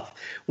himself?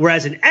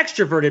 Whereas an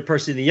extroverted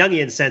person in the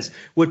Jungian sense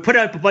would put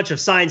up a bunch of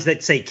signs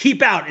that say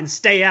keep out and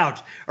stay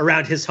out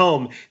around his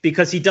home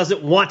because he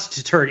doesn't want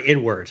to turn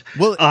inward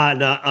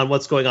on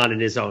what's going on in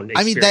his own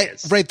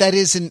experience. I mean, that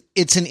is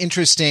it's an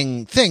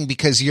interesting thing,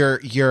 because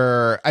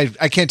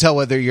I can't tell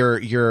whether you're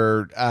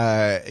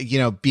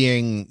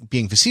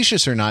being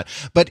facetious or not,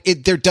 but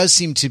there does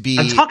seem to be.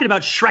 I'm talking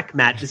about Shrek,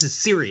 Matt. This is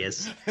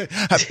serious.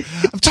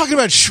 I'm talking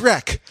about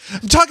Shrek.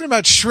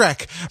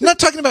 I'm not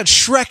talking about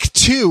Shrek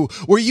 2,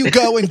 where you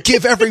go and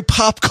give every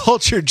pop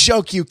culture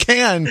joke you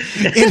can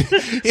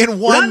in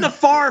one. We're not in the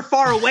far,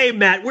 far away,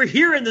 Matt. We're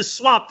here in the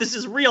swamp. This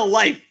is real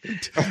life.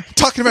 I'm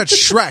talking about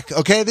Shrek.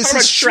 Okay, this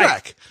is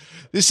Shrek.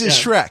 This is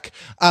Shrek.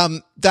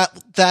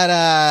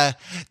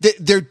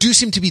 There do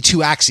seem to be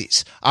two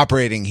axes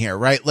operating here,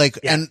 right? Like,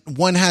 and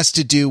one has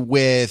to do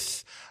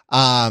with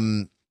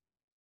like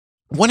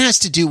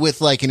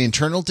an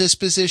internal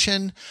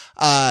disposition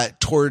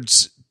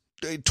towards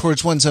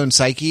one's own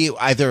psyche,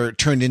 either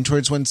turned in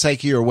towards one's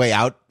psyche or way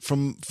out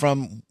from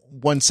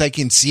one's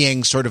psyche, and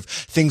seeing sort of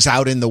things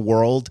out in the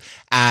world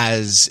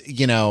as,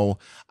 like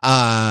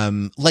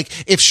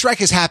if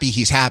Shrek is happy,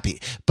 he's happy.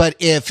 But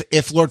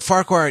if Lord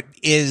Farquaad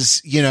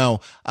is,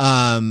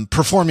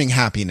 performing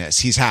happiness,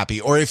 he's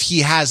happy. Or if he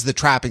has the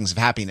trappings of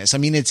happiness. I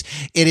mean, it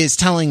is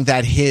telling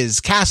that his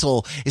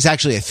castle is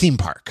actually a theme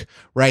park,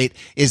 right?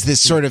 Is this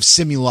sort of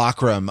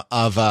simulacrum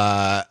of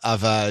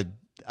a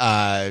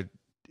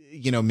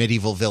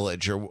medieval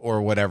village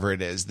or whatever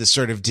it is, this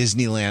sort of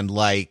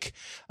Disneyland-like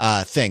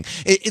thing.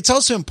 It's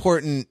also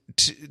important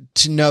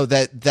to know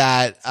that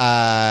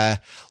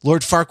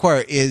Lord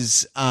Farquaad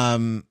is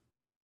who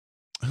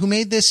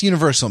made this?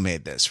 Universal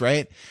made this,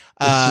 right?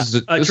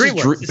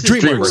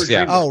 DreamWorks.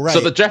 Yeah. Oh, right. So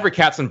the Jeffrey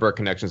Katzenberg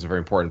connection is very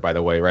important, by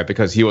the way, right?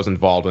 Because he was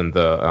involved in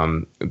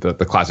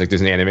the classic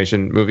Disney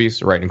animation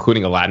movies, right,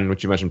 including Aladdin,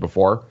 which you mentioned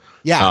before.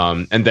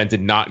 Yeah. And then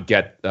did not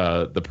get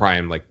the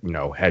prime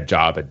head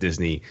job at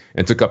Disney,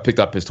 and picked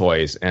up his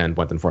toys and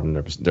went and formed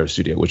their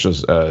studio, which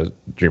was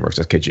DreamWorks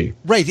SKG.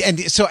 Right,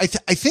 and so I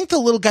think the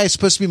little guy is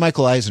supposed to be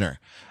Michael Eisner.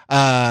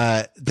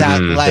 There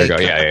you go.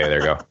 Yeah, there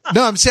you go.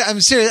 No, I'm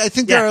serious. I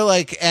think there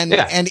are and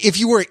if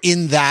you were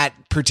in that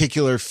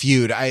particular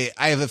feud, I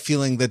have a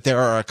feeling that there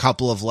are a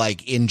couple of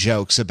in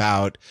jokes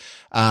about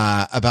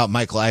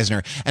Michael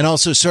Eisner, and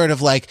also sort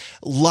of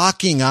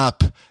locking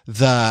up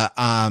the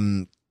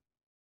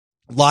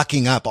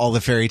locking up all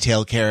the fairy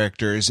tale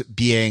characters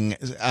being,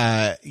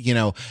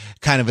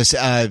 kind of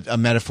a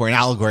metaphor, an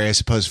allegory, I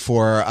suppose,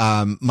 for,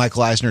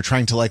 Michael Eisner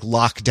trying to like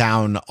lock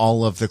down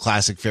all of the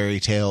classic fairy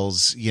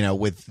tales,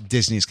 with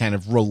Disney's kind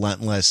of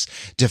relentless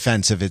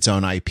defense of its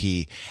own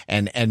IP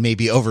and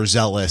maybe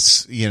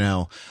overzealous,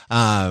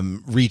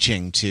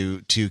 reaching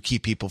to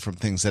keep people from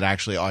things that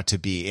actually ought to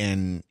be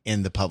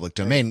in the public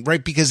domain,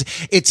 right? Because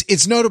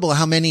it's notable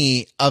how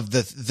many of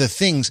the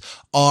things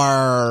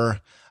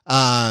are,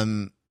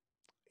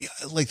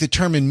 like the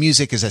term in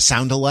music is a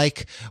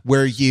sound-alike,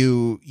 where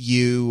you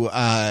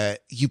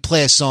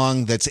play a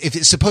song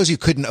suppose you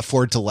couldn't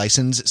afford to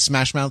license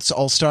Smash Mouth's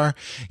All Star,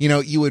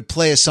 you would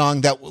play a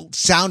song that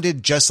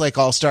sounded just like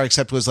All Star,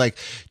 except was like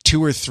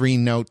two or three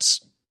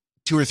notes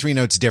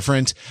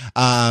different,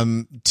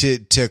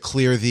 to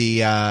clear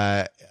the,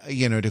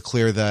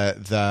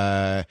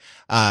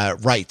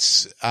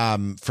 rights,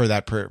 for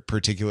that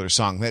particular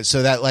song.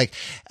 So that like,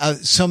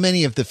 so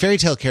many of the fairy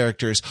tale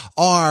characters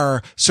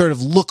are sort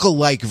of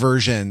look-alike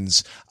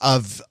versions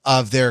of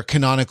their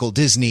canonical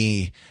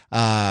Disney,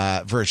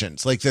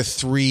 versions, like the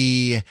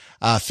three,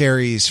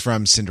 fairies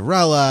from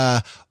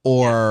Cinderella,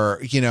 or,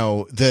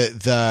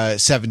 the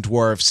seven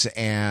dwarfs,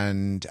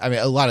 and I mean,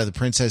 a lot of the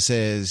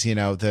princesses,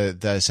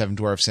 the seven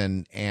dwarfs,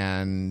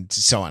 and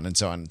so on and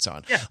so on and so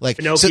on. Yeah. Like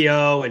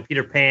Pinocchio and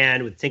Peter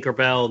Pan with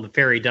Tinkerbell and the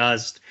fairy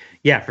dust.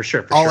 Yeah, for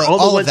sure.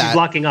 All the ones he's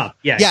blocking up.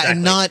 Yeah, exactly.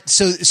 And not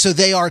so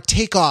they are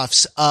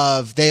takeoffs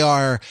of, they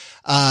are,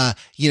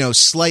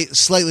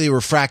 slightly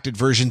refracted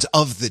versions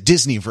of the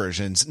Disney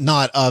versions,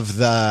 not of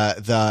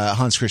the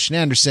Hans Christian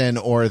Andersen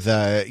or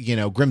the,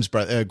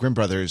 Grimm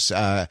brothers,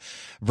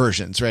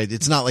 versions, right?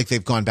 It's not like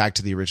they've gone back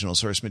to the original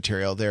source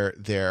material.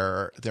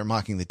 They're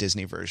mocking the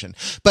Disney version.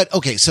 But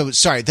okay, so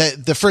sorry,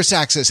 the first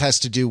axis has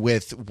to do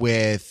with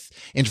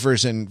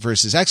introversion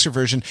versus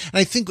extroversion. And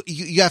I think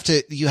you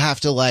have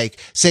to like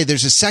say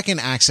there's a second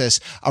axis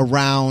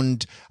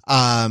around,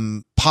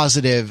 around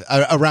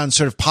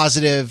sort of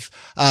positive,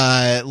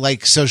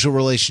 like social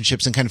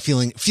relationships, and kind of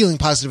feeling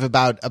positive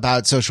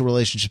about social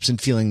relationships and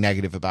feeling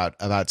negative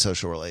about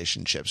social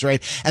relationships,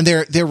 right? And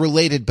they're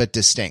related but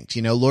distinct.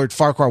 Lord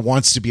Farquhar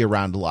wants to be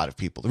around a lot of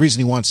people. The reason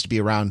he wants to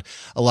be around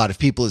a lot of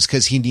people is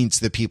because he needs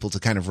the people to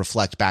kind of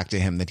reflect back to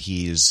him that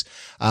he's,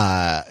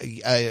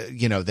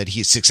 that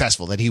he's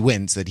successful, that he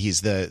wins, that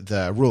he's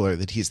the ruler,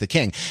 that he's the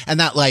king. And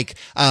that like,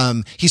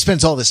 he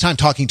spends all this time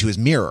talking to his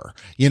mirror,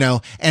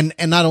 and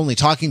not only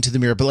talking to the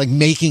mirror, but like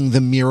making the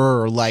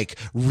mirror like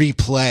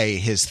replay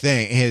his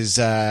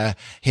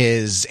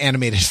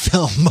animated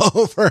film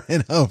over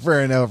and over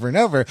and over and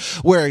over.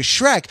 Whereas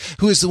Shrek,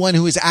 who is the one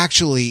who is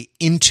actually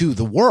into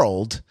the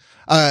world,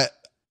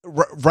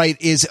 right,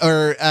 is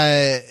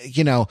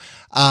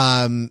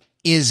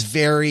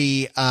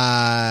very,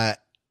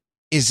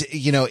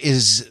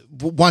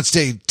 wants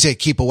to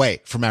keep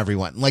away from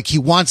everyone. Like he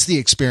wants the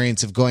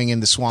experience of going in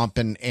the swamp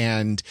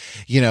and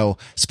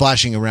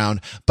splashing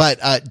around, but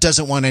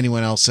doesn't want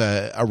anyone else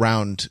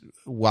around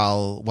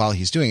while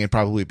he's doing it,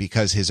 probably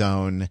because his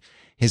own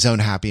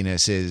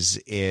happiness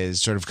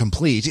is sort of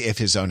complete if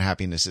his own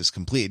happiness is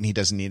complete, and he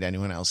doesn't need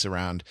anyone else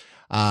around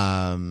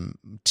to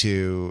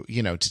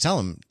tell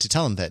him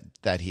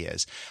that he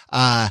is.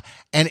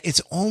 And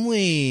it's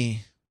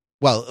only,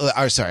 well,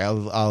 sorry,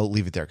 I'll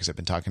leave it there because I've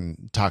been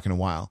talking a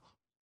while.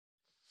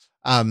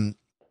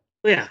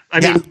 Yeah. I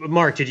mean,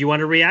 Mark, did you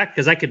want to react?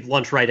 Because I could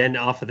launch right in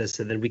off of this,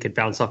 and then we could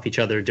bounce off each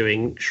other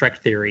doing Shrek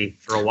theory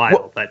for a while.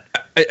 Well, but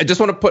I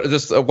just want to put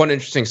this one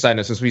interesting side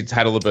note, since we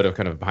had a little bit of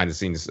kind of behind the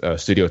scenes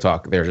studio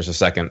talk there just a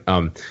second.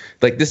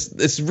 Like this,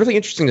 it's really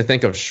interesting to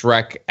think of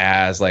Shrek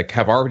as like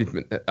have already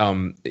been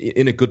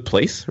in a good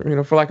place,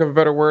 for lack of a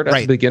better word,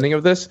 at the beginning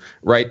of this,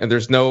 right? And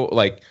there's no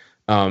like.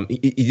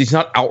 He's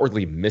not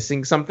outwardly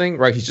missing something,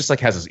 right? He just like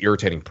has this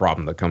irritating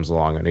problem that comes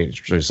along, and he's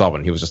trying to solve it.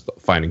 And he was just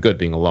fine and good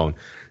being alone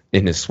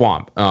in his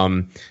swamp.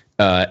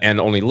 And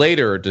only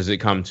later does it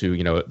come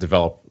to,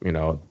 develop,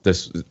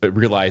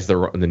 realize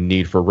the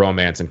need for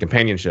romance and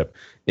companionship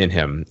in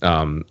him,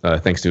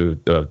 thanks to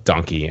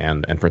Donkey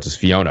and Princess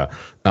Fiona.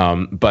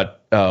 But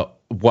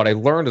what I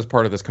learned as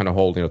part of this kind of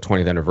whole,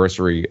 20th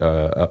anniversary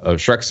of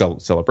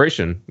Shrek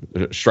celebration,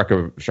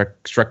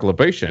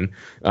 Shreklibration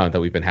that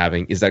we've been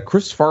having, is that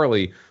Chris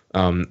Farley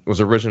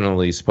was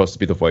originally supposed to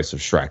be the voice of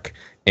Shrek.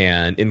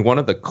 And in one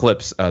of the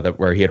clips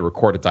where he had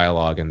recorded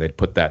dialogue and they'd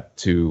put that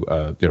to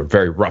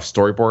very rough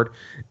storyboard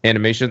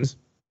animations,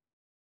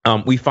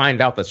 we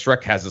find out that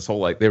Shrek has this whole,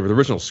 like, the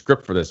original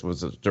script for this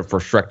was for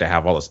Shrek to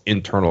have all this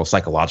internal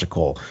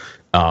psychological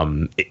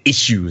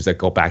issues that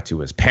go back to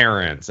his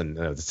parents and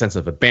the sense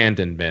of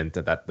abandonment,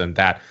 and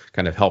that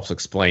kind of helps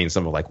explain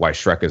some of like why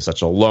Shrek is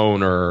such a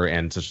loner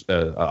and such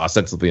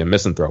ostensibly a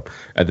misanthrope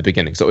at the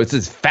beginning. So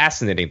it's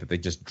fascinating that they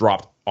just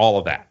dropped all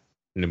of that.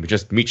 And then we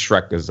just meet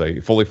Shrek as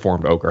a fully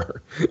formed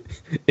ogre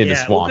in the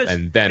swamp,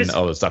 and then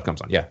all the stuff comes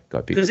on. Yeah, go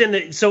ahead,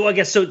 Pete. So I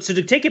guess so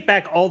to take it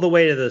back all the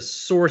way to the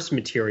source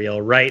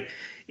material, right?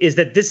 Is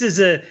that this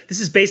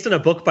is based on a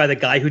book by the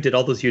guy who did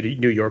all those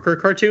New Yorker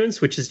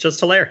cartoons, which is just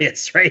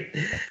hilarious, right?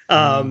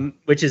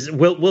 Which is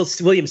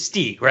William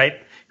Steig, right?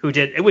 who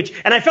did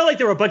and I felt like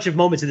there were a bunch of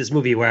moments in this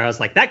movie where I was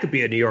like, that could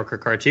be a New Yorker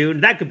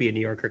cartoon, that could be a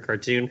New Yorker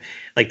cartoon,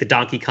 like the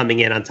donkey coming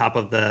in on top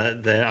of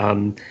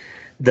the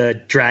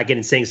dragon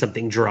and saying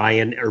something dry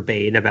and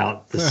urbane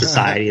about the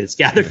society that's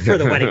gathered for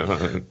the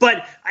wedding.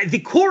 But the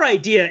core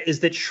idea is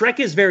that Shrek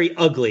is very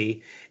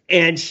ugly,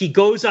 and he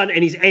goes on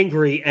and he's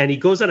angry and he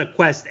goes on a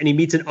quest and he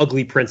meets an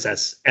ugly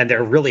princess and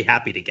they're really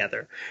happy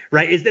together,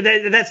 right?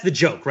 That's the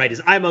joke, right?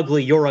 Is I'm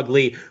ugly, you're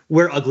ugly,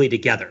 we're ugly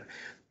together.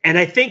 And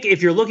I think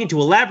if you're looking to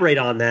elaborate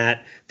on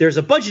that, there's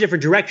a bunch of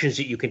different directions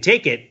that you can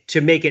take it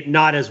to make it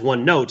not as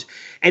one note.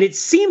 And it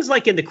seems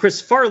like in the Chris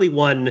Farley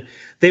one,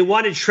 they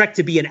wanted Shrek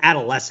to be an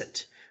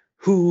adolescent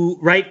who,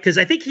 right? Because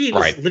I think he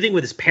was living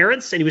with his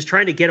parents and he was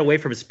trying to get away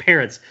from his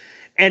parents.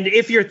 And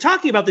if you're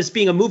talking about this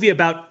being a movie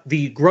about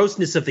the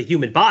grossness of the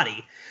human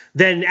body,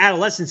 then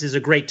adolescence is a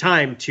great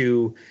time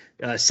to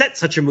set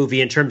such a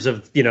movie in terms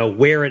of,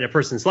 where in a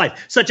person's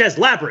life, such as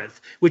Labyrinth,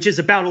 which is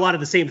about a lot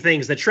of the same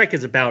things that Shrek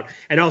is about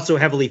and also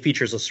heavily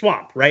features a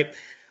swamp, right?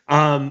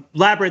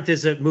 Labyrinth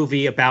is a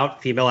movie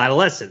about female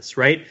adolescence,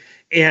 right?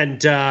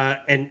 And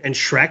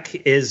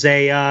Shrek is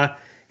not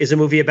a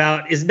movie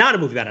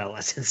about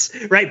adolescence,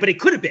 right? But it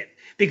could have been.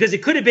 Because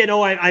it could have been,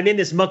 I'm in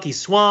this mucky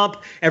swamp.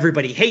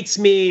 Everybody hates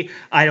me.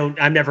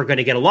 I'm never going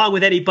to get along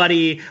with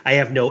anybody. I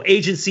have no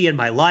agency in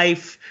my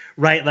life,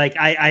 right? Like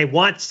I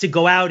want to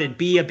go out and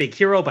be a big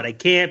hero, but I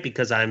can't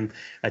because I'm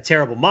a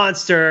terrible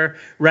monster,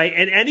 right?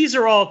 And these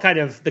are all kind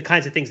of the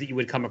kinds of things that you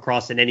would come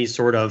across in any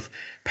sort of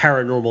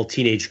paranormal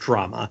teenage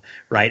drama,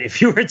 right?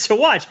 If you were to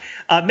watch,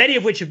 many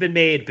of which have been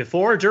made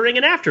before, during,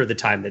 and after the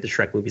time that the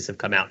Shrek movies have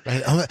come out.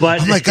 Right. Oh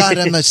my God,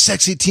 I'm a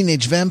sexy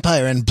teenage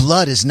vampire and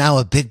blood is now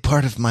a big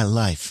part of my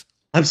life.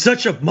 I'm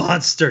such a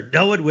monster.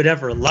 No one would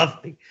ever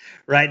love me,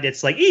 right? And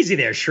it's like, easy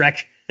there,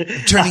 Shrek.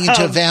 Turning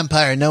into a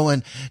vampire.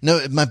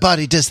 My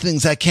body does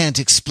things I can't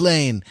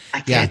explain.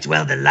 I can't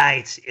dwell the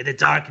light in the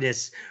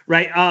darkness,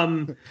 right?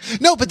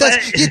 No, but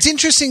it's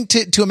interesting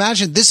to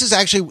imagine. This is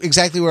actually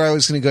exactly where I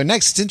was going to go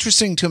next. It's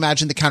interesting to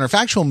imagine the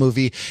counterfactual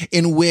movie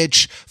in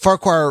which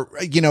Farquhar,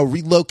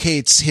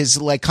 relocates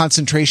his like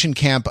concentration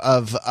camp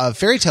of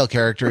fairy tale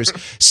characters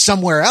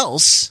somewhere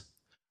else.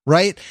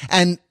 Right.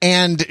 And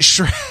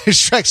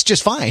Shrek's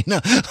just fine.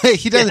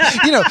 He doesn't,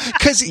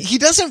 cause he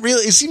doesn't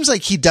really, it seems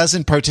like he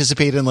doesn't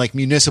participate in like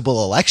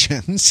municipal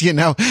elections. He's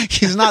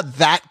not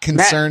that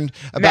concerned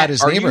about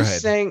his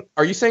neighborhood.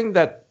 Are you saying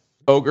that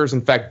ogres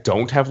in fact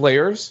don't have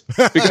layers?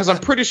 Because I'm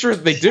pretty sure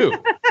they do.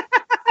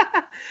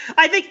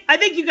 I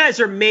think you guys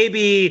are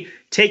maybe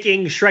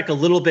taking Shrek a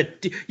little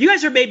bit. You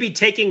guys are maybe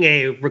taking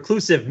a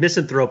reclusive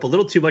misanthrope a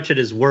little too much at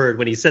his word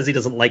when he says he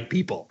doesn't like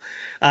people,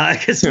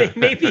 because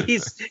maybe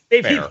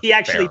he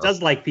actually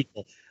does like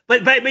people.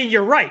 But I mean,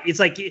 you're right. It's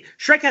like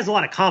Shrek has a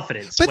lot of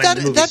confidence. But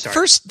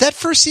that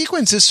first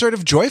sequence is sort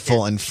of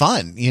joyful and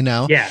fun,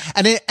 Yeah.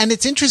 And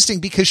it's interesting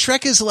because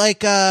Shrek is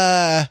like,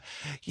 I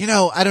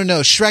don't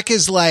know. Shrek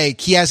is like,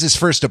 he has his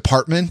first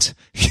apartment,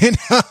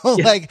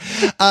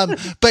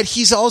 but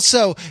he's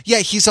also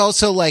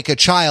like a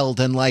child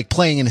and like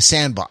playing in a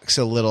sandbox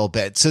a little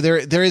bit. So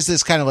there is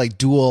this kind of like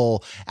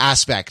dual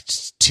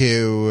aspect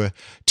to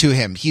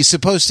him. He's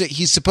supposed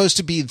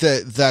to be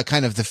the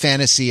kind of the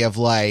fantasy of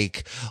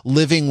like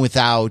living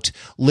without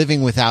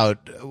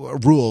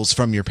rules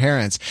from your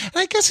parents. And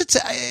I guess it's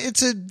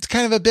a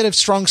kind of a bit of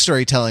strong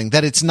storytelling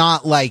that it's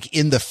not like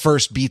in the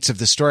first beats of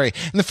the story.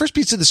 In the first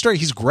beats of the story,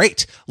 he's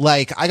great.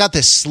 Like, I got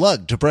this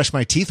slug to brush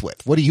my teeth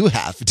with. What do you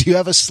have? Do you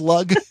have a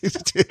slug?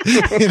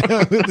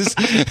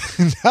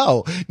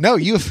 No,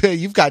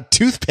 you've got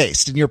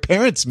toothpaste and your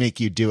parents make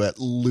you do it,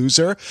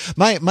 loser.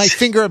 My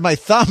finger and my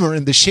thumb are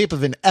in the shape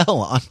of an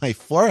L on my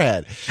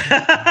forehead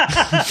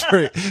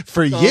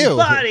for you.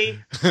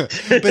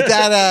 But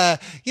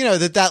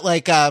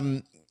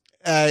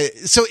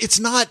so it's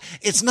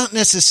not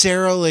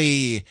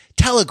necessarily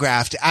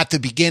telegraphed at the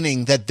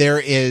beginning that there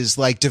is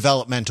like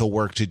developmental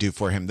work to do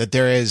for him, that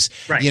there is,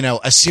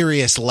 a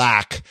serious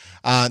lack,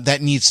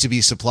 that needs to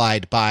be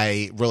supplied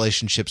by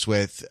relationships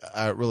with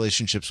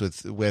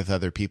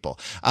other people.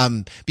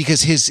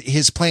 Because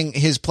his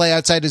play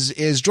outside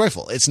is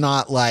joyful. It's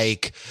not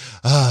like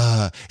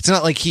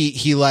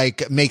he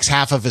like makes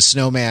half of a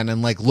snowman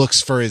and like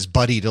looks for his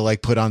buddy to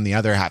like put on the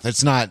other half.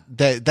 It's not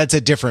that's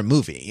a different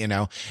movie,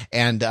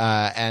 and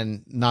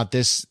not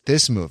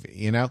this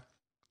movie,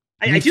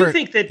 I do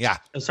think that. Yeah.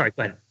 Oh, sorry.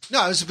 Go ahead.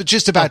 No, I was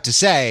just about to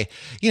say,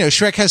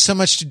 Shrek has so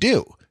much to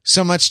do,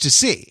 so much to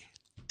see.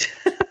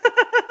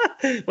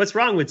 What's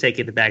wrong with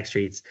taking the back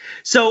streets?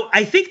 So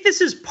I think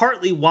this is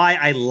partly why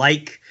I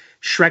like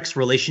Shrek's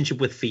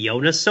relationship with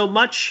Fiona so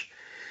much,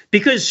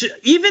 because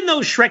even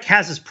though Shrek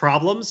has his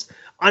problems,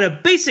 on a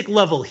basic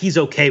level, he's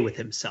okay with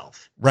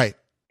himself. Right.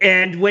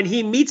 And when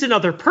he meets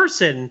another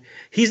person,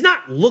 he's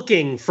not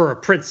looking for a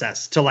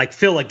princess to like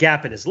fill a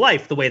gap in his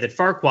life the way that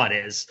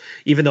Farquaad is,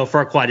 even though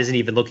Farquaad isn't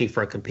even looking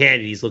for a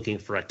companion. He's looking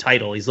for a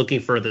title. He's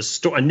looking for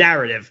a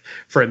narrative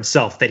for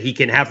himself that he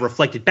can have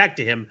reflected back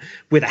to him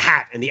with a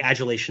hat and the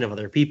adulation of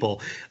other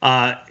people.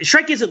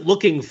 Shrek isn't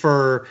looking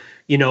for,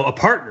 a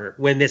partner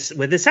when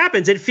this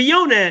happens. And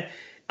Fiona,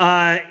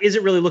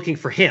 isn't really looking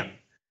for him.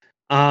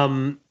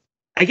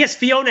 I guess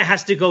Fiona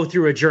has to go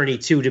through a journey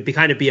too to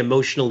kind of be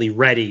emotionally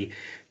ready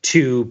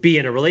to be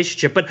in a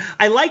relationship. But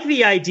I like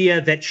the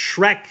idea that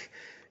Shrek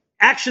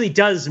actually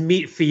does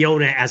meet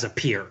Fiona as a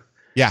peer.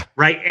 Yeah.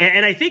 Right.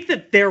 And I think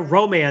that their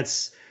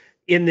romance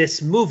in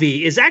this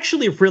movie is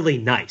actually really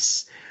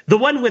nice. The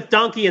one with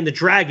Donkey and the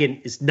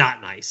Dragon is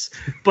not nice,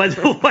 but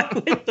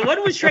the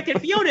one with Shrek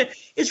and Fiona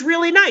is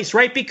really nice,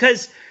 right?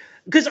 Because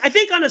I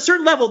think on a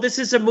certain level, this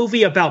is a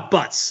movie about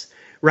butts,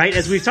 right?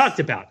 As we've talked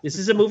about, this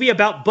is a movie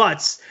about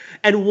butts.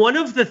 And one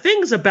of the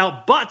things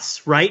about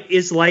butts, right,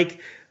 is like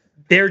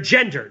they're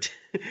gendered,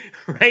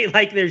 right?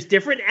 Like there's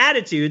different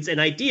attitudes and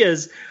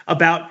ideas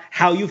about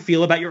how you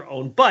feel about your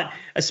own butt,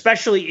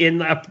 especially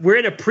we're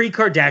in a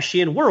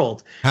pre-Kardashian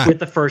world with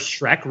the first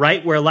Shrek,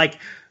 right? Where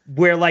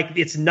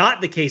it's not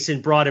the case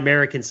in broad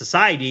American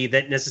society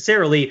that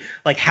necessarily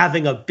like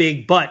having a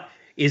big butt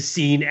is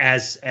seen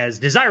as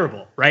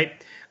desirable, right?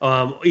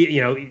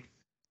 And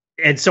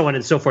so on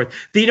and so forth.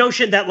 The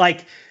notion that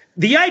like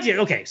the idea,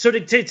 okay, so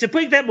to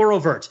put that more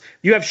overt,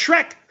 you have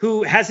Shrek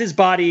who has his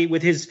body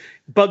with his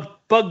bug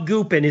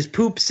goop and his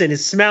poops and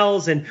his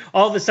smells and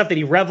all the stuff that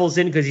he revels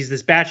in because he's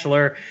this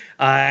bachelor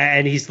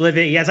and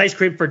he has ice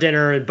cream for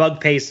dinner and bug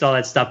paste, all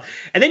that stuff.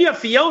 And then you have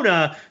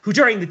Fiona who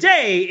during the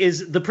day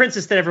is the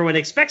princess that everyone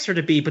expects her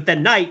to be, but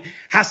then night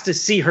has to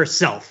see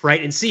herself,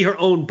 right? And see her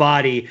own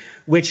body,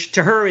 which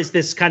to her is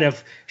this kind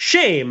of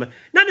shame,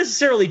 not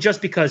necessarily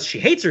just because she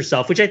hates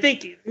herself, which I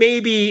think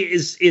maybe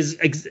is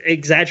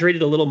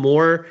exaggerated a little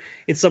more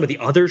in some of the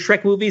other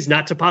Shrek movies,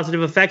 not to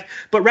positive effect,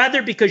 but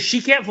rather because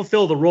she can't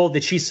fulfill the role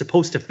that she's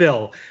supposed to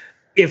fill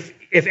if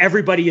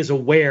everybody is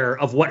aware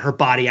of what her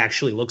body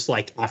actually looks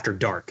like after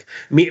dark.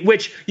 I mean,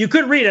 which you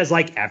could read as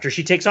like after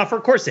she takes off her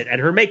corset and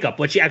her makeup,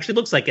 what she actually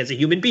looks like as a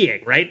human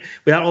being, right?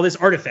 Without all this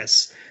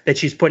artifice that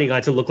she's putting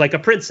on to look like a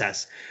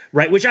princess,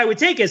 right? Which I would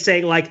take as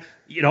saying like,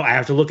 I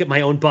have to look at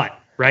my own butt,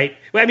 right?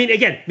 Well, I mean,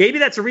 again, maybe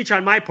that's a reach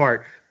on my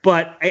part,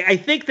 but I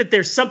think that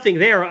there's something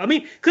there. I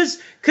mean,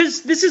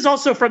 because this is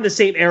also from the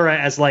same era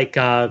as like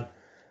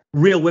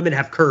Real Women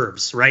Have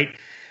Curves, right?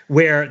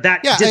 Where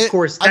that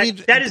discourse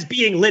that is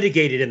being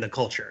litigated in the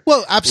culture.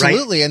 Well,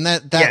 absolutely. Right? And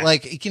that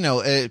like,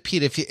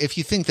 Pete, if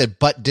you think that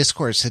butt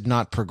discourse had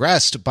not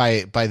progressed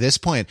by this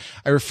point,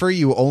 I refer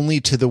you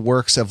only to the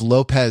works of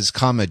Lopez,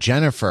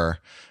 Jennifer,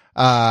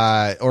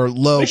 or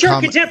Low. Which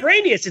are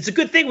contemporaneous. It's a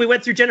good thing we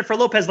went through Jennifer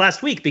Lopez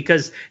last week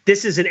because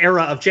this is an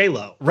era of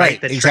J-Lo, right?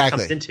 That exactly.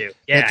 Shrek comes into.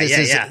 Yeah,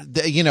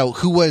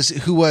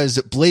 who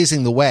was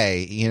blazing the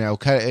way,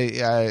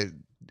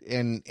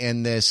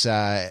 in this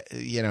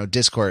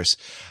discourse,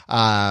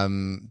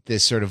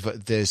 this sort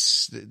of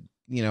this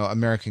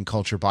American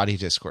culture body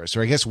discourse,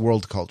 or I guess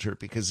world culture,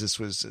 because this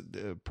was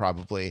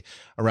probably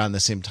around the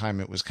same time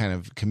it was kind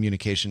of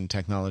communication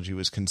technology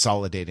was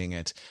consolidating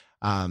it,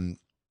 and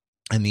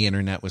the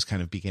internet was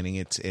kind of beginning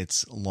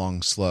its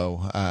long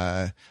slow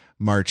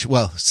march,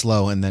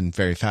 slow and then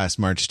very fast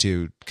march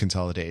to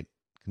consolidate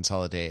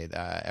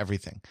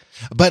everything.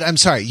 But I'm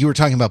sorry, you were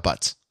talking about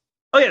butts.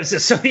 Oh yeah,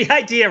 so the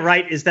idea,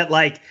 right, is that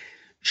like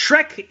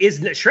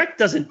Shrek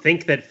doesn't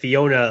think that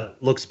Fiona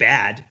looks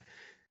bad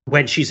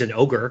when she's an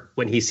ogre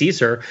when he sees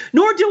her.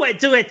 Nor do I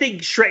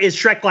think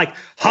Shrek like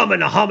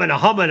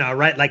humana,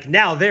 right? Like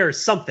now there's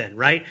something,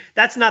 right?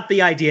 That's not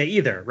the idea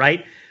either,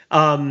 right?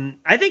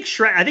 I think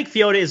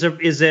Fiona is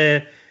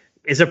a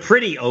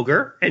pretty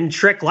ogre, and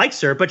Shrek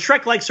likes her, but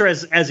Shrek likes her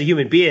as a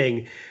human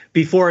being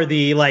before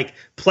the like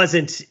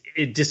pleasant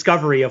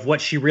discovery of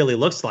what she really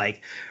looks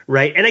like,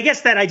 right? And I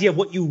guess that idea of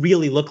what you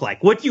really look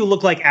like, what you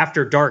look like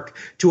after dark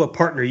to a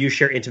partner you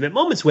share intimate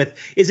moments with,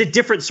 is a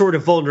different sort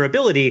of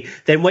vulnerability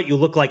than what you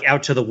look like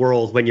out to the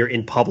world when you're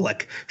in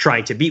public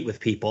trying to meet with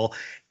people.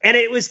 And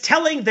it was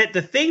telling that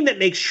the thing that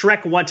makes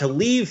Shrek want to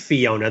leave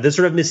Fiona, the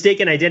sort of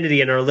mistaken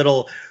identity in our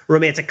little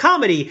romantic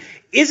comedy,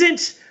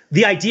 isn't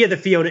the idea that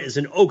Fiona is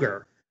an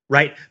ogre,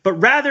 right? But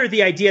rather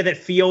the idea that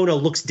Fiona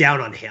looks down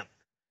on him.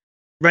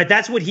 Right,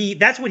 that's what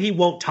he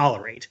won't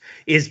tolerate,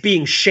 is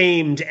being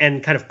shamed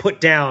and kind of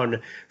put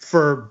down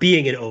for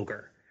being an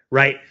ogre.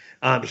 Right,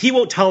 he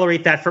won't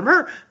tolerate that from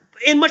her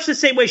in much the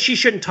same way she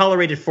shouldn't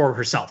tolerate it for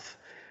herself.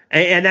 So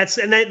they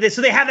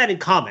have that in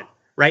common.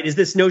 Right, is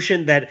this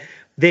notion that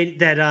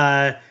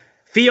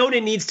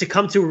Fiona needs to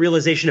come to a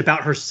realization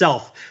about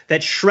herself that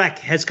Shrek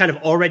has kind of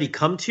already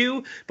come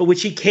to, but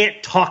which he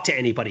can't talk to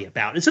anybody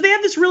about. And so they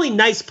have this really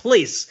nice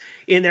place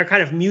in their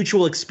kind of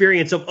mutual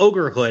experience of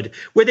ogrehood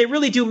where they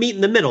really do meet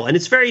in the middle. And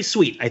it's very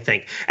sweet, I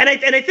think. And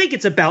I think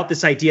it's about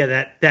this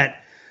idea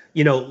that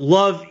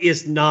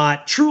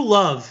true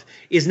love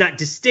is not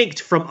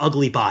distinct from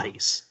ugly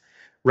bodies,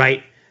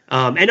 right?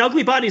 And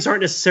ugly bodies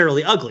aren't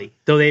necessarily ugly,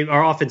 though they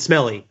are often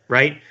smelly,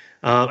 right?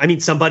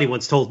 Somebody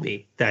once told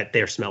me that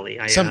they're smelly.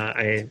 I smell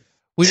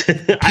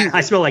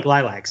like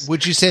lilacs.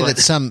 Would you say that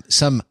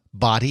some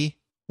body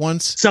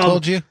once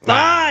told you?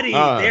 Body.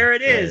 There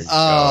it is.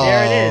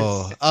 There it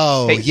is.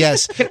 Oh,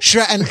 yes.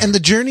 Shrek, and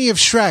the journey of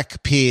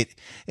Shrek, Pete,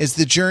 is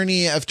the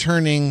journey of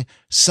turning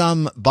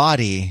some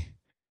body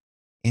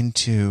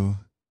into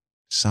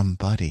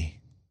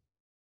somebody.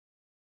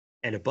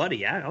 And a buddy,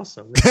 yeah,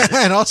 also.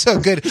 and also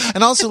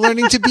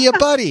learning to be a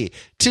buddy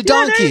to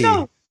Donkey.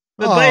 Yeah,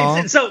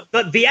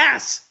 but the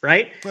ass,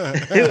 right?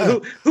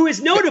 who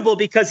is notable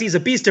because he's a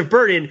beast of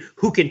burden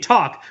who can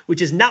talk,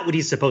 which is not what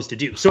he's supposed to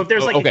do. So if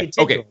there's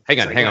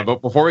hang on.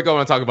 But before we go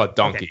and talk about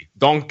Donkey,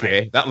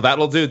 right. that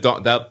will do.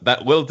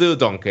 That will do,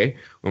 Donkey.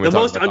 The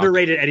most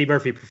underrated Eddie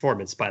Murphy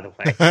performance, by the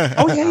way.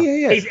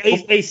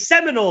 A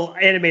seminal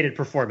animated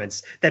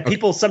performance that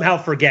people somehow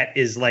forget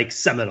is like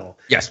seminal.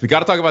 Yes, we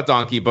got to talk about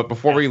Donkey, but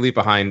before we leave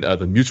behind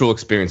the mutual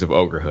experience of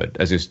ogrehood,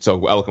 as you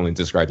so eloquently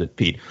described it,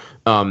 Pete.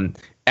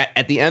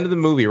 At the end of the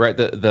movie, right?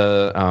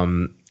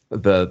 The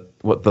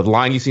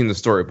line you see in the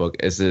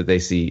storybook is that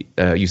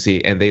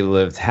and they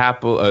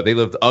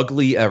lived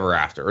ugly ever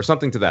after, or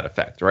something to that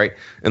effect, right?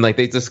 And like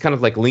they just kind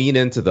of like lean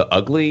into the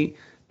ugly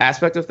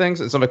aspect of things.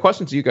 And so my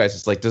question to you guys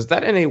is like, does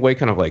that in any way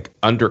kind of like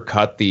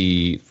undercut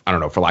the, I don't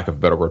know, for lack of a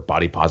better word,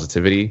 body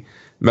positivity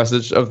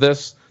message of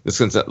this? This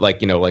sense that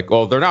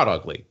well, they're not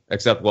ugly,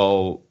 except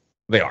well,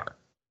 they are.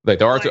 Like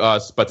they are to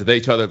us, but to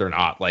each other they're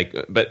not. Like,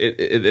 but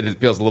it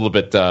feels a little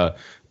bit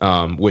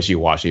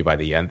wishy-washy by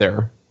the end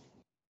there.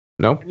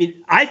 No? I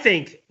mean,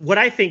 what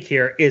I think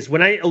here is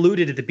when I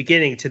alluded at the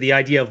beginning to the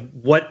idea of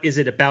what is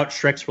it about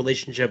Shrek's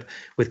relationship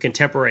with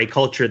contemporary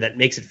culture that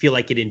makes it feel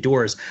like it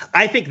endures,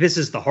 I think this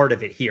is the heart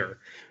of it here,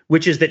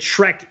 which is that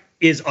Shrek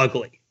is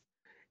ugly.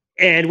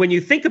 And when you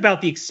think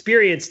about the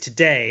experience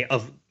today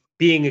of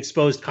being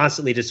exposed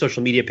constantly to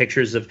social media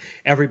pictures of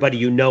everybody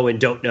you know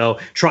and don't know,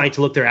 trying to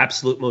look their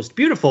absolute most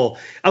beautiful,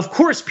 of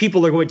course,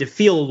 people are going to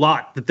feel a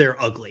lot that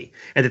they're ugly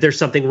and that there's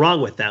something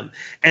wrong with them,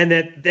 and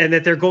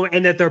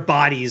that their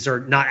bodies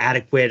are not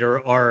adequate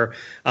or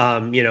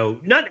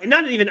not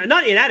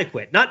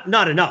inadequate,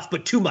 not enough,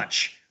 but too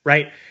much,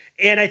 right?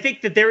 And I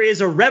think that there is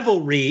a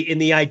revelry in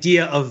the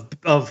idea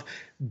of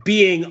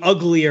being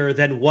uglier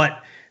than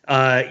what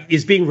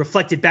is being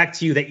reflected back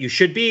to you that you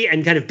should be,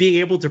 and kind of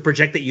being able to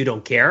project that you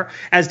don't care.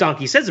 As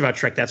Donkey says about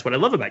Shrek, that's what I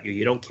love about you.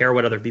 You don't care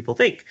what other people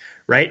think,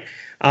 right?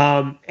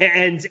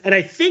 And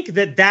I think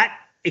that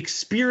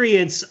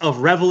experience of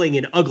reveling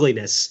in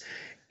ugliness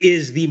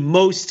is the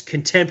most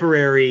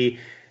contemporary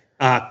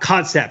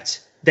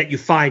concept that you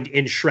find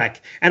in Shrek.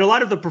 And a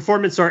lot of the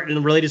performance art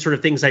and related sort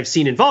of things I've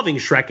seen involving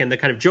Shrek and the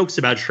kind of jokes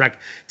about Shrek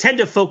tend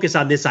to focus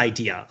on this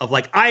idea of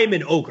like, I am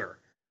an ogre,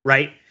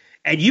 right?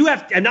 And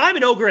I'm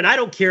an ogre, and I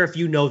don't care if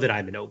you know that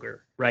I'm an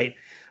ogre, right?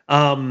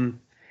 And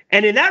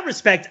in that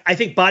respect, I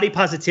think body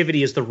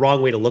positivity is the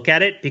wrong way to look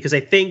at it, because I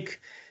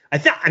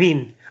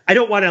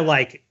don't want to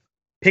like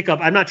pick up.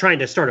 I'm not trying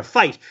to start a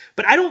fight,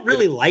 but I don't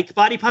really like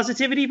body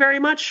positivity very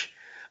much,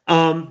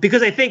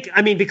 because I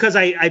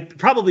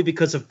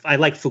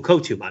like Foucault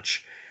too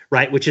much,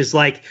 right? Which is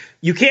like,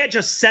 you can't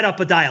just set up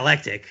a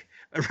dialectic.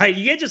 Right.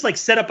 You can't just like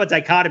set up a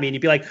dichotomy and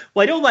you'd be like,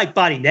 well, I don't like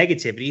body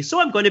negativity,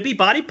 so I'm going to be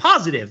body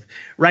positive.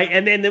 Right.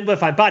 And then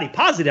if I'm body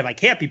positive, I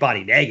can't be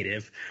body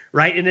negative.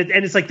 Right. And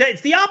it's like that.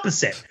 It's the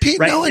opposite. Pete,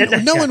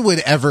 right? No one would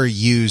ever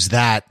use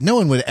that. No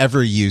one would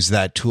ever use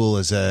that tool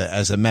as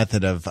a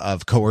method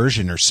of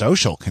coercion or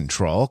social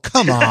control.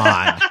 Come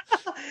on.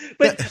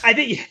 But I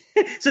think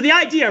so. The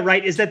idea,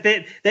 right, is that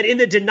in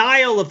the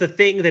denial of the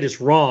thing that is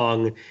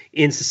wrong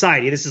in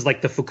society, this is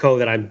like the Foucault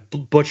that I'm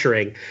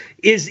butchering,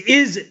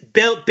 is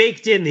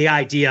baked in the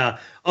idea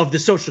of the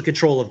social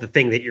control of the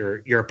thing that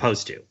you're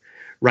opposed to,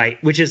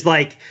 right? Which is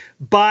like,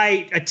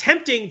 by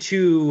attempting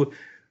to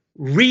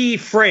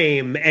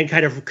reframe and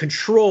kind of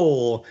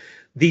control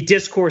the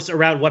discourse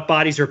around what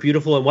bodies are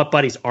beautiful and what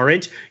bodies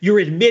aren't, you're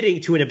admitting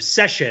to an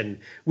obsession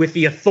with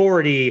the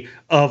authority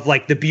of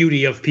like the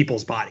beauty of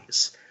people's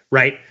bodies.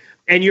 Right.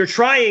 And you're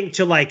trying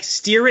to like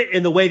steer it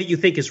in the way that you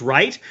think is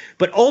right.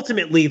 But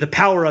ultimately, the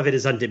power of it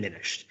is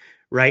undiminished.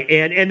 Right.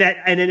 And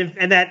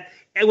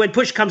when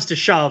push comes to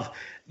shove,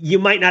 you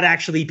might not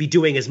actually be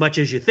doing as much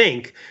as you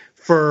think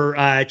for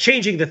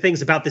changing the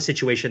things about the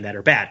situation that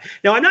are bad.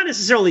 Now, I'm not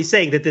necessarily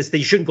saying that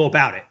you shouldn't go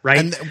about it, right?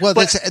 And, well,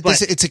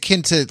 it's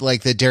akin to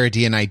like the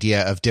Derridean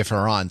idea of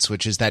difference,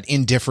 which is that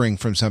in differing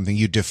from something,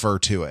 you defer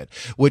to it,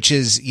 which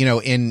is,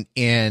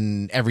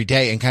 in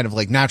everyday and kind of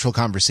like natural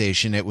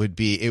conversation, it would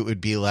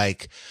be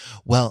like,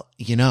 well,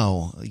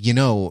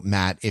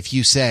 Matt, if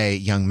you say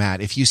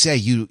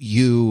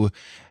you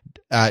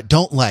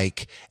don't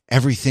like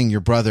everything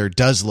your brother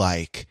does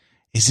like,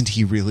 isn't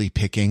he really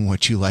picking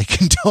what you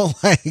like and don't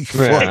like?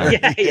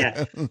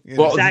 Yeah.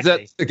 Well,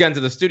 exactly. Again, to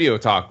the studio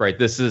talk, right?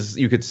 This is,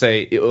 you could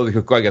say,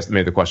 I guess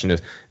maybe the question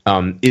is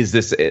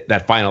this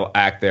that final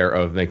act there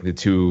of making the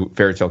two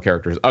fairy tale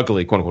characters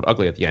ugly, quote unquote,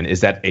 ugly at the end?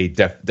 Is that a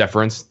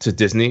deference to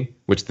Disney,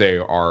 which they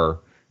are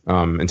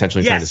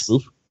intentionally trying to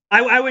spoof?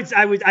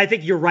 I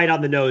think you're right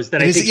on the nose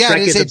that I think Shrek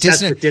is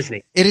obsessed with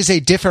Disney. It is a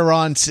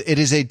difference. It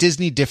is a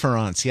Disney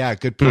difference. Yeah,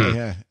 good point.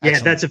 Yeah,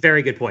 that's a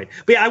very good point.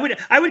 But yeah,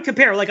 I would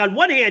compare, like, on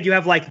one hand, you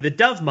have like the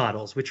Dove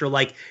models, which are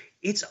like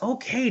it's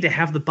okay to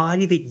have the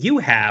body that you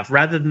have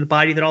rather than the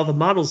body that all the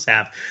models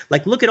have.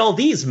 Like, look at all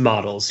these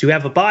models who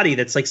have a body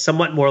that's like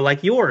somewhat more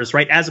like yours,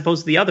 right? As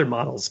opposed to the other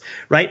models,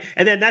 right?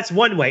 And then that's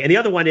one way. And the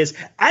other one is,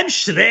 I'm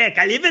Shrek.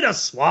 I live in a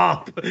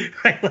swamp,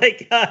 right?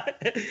 Like,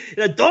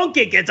 a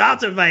donkey, get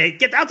out of my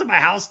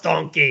house,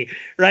 donkey,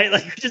 right?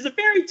 Like, which is a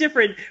very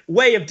different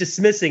way of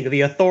dismissing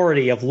the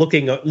authority of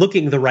looking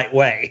the right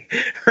way,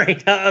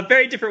 right? A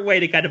very different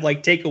way to kind of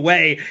like take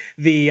away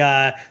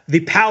the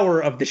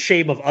power of the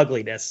shame of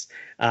ugliness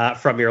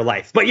from your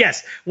life. But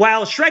yes,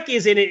 while Shrek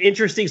is in an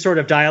interesting sort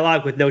of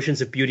dialogue with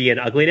notions of beauty and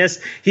ugliness,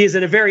 he is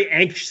in a very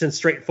anxious and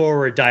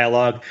straightforward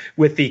dialogue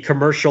with the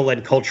commercial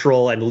and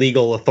cultural and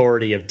legal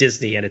authority of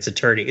Disney and its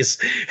attorneys.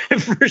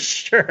 For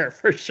sure.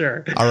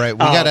 All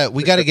right,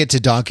 we gotta get to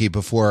Donkey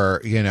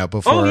before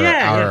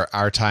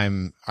our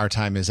time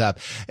is up.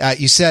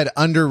 You said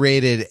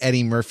underrated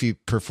Eddie Murphy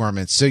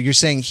performance. So you're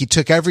saying he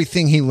took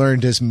everything he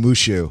learned as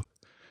Mushu,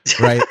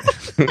 right?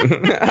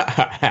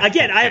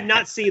 Again, I have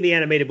not seen the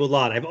animated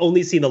Mulan. I've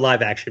only seen the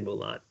live action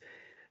Mulan.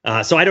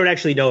 So I don't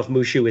actually know if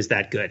Mushu is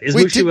that good. Is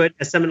Mushu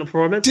a seminal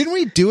performance? Didn't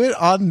we do it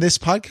on this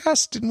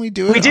podcast? Didn't we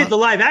do it? We did the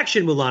live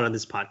action Mulan on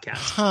this podcast.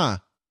 Huh.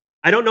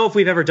 I don't know if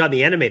we've ever done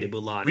the animated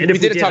Mulan. We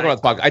did talk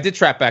about the podcast. I did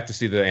track back to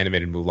see the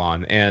animated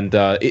Mulan, and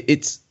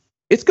it's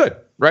good,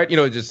 right? You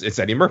know, it's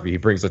Eddie Murphy. He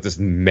brings like this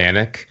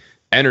manic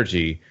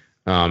energy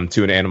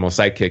to an animal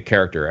sidekick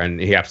character, and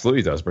he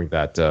absolutely does bring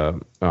that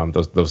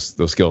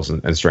those skills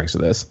and strengths to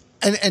this.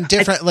 And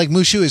different, like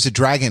Mushu is a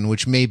dragon,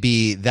 which may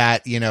be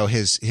that, you know,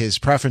 his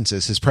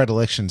preferences, his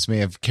predilections may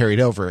have carried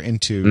over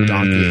into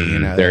Donkey. You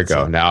know, there you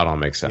go. Now it all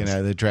makes sense. You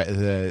know,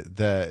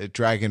 the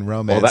dragon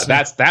romance.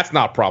 Well, that's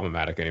not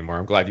problematic anymore.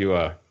 I'm glad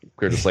you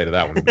cleared the slate of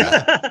that one.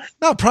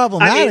 Not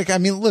problematic. I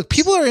mean, look,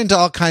 people are into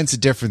all kinds of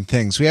different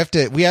things. We have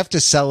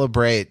to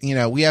celebrate. You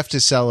know, we have to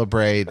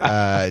celebrate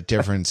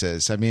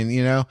differences. I mean,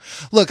 you know,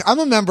 look, I'm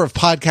a member of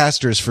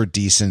Podcasters for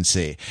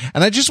Decency,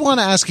 and I just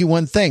want to ask you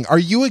one thing: are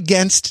you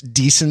against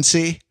decency?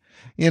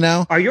 You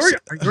know, are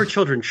your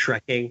children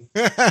Shrekking?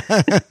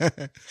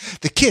 The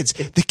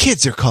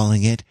kids are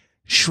calling it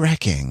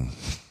Shrekking.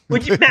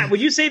 Matt, would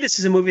you say this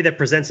is a movie that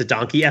presents a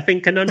donkey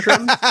effing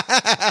conundrum?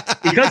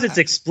 Because it's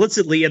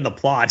explicitly in the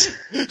plot.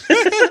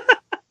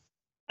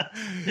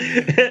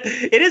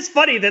 It is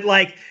funny that,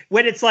 like,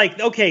 when it's like,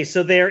 okay,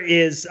 so there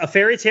is a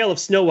fairy tale of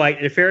Snow White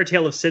and a fairy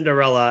tale of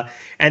Cinderella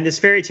and this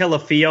fairy tale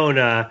of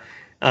Fiona,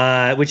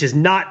 which is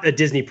not a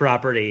Disney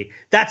property.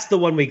 That's the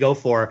one we go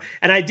for.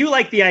 And I do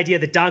like the idea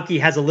that Donkey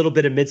has a little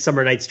bit of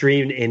Midsummer Night's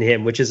Dream in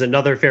him, which is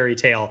another fairy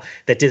tale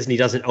that Disney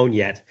doesn't own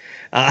yet.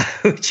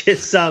 Which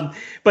is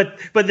but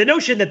the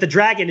notion that the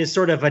dragon is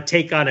sort of a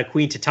take on a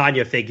Queen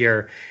Titania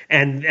figure,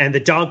 and the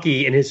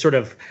donkey in his sort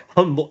of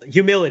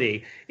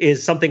humility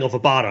is something of a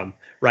bottom,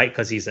 right?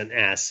 Because he's an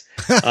ass.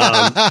 But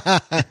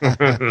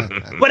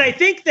I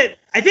think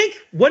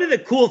one of the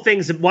cool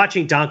things of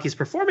watching Donkey's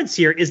performance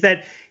here is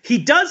that he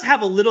does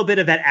have a little bit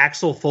of that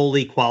Axel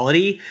Foley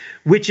quality,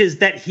 which is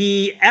that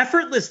he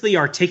effortlessly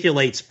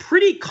articulates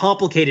pretty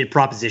complicated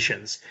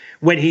propositions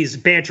when he's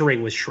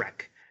bantering with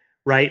Shrek,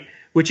 right?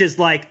 Which is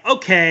like,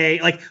 okay,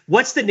 like,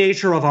 what's the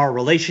nature of our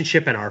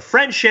relationship and our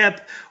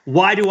friendship?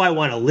 Why do I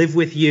want to live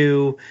with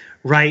you?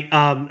 Right.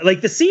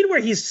 Like the scene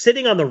where he's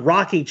sitting on the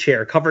rocking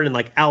chair covered in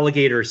like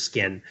alligator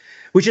skin,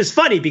 which is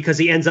funny because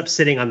he ends up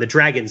sitting on the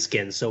dragon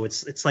skin. So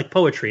it's like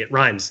poetry. It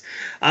rhymes.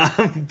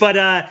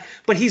 But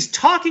he's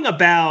talking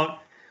about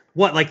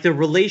what, like the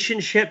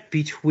relationship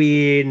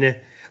between,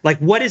 like,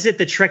 what is it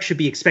that Shrek should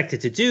be expected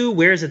to do?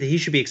 Where is it that he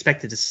should be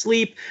expected to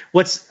sleep?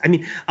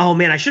 Oh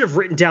man, I should have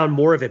written down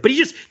more of it. But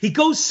he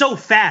goes so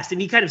fast and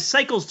he kind of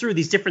cycles through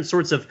these different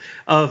sorts of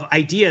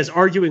ideas,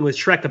 arguing with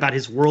Shrek about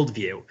his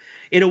worldview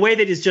in a way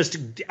that is just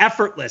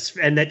effortless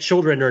and that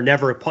children are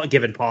never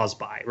given pause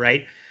by,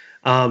 right?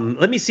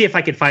 Let me see if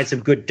I can find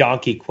some good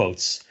donkey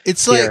quotes.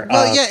 It's here.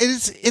 Like,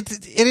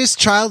 it is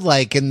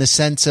childlike in the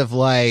sense of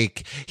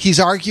like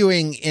he's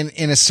arguing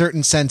in a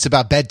certain sense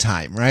about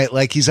bedtime, right?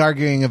 Like he's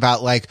arguing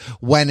about like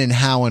when and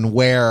how and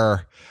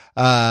where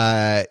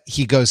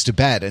he goes to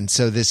bed. And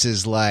so this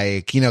is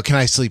like, you know, can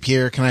I sleep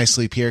here? Can I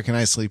sleep here? Can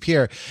I sleep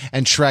here?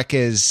 And Shrek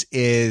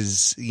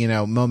is, you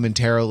know,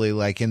 momentarily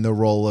like in the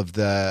role of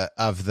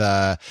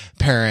the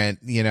parent,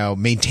 you know,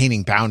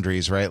 maintaining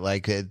boundaries, right?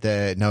 Like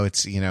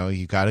it's, you know,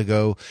 you gotta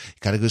go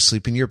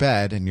sleep in your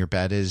bed, and your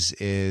bed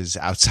is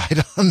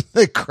outside on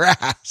the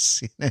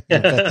grass. You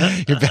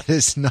know, your bed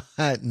is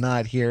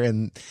not here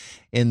in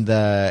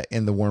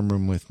the warm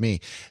room with me.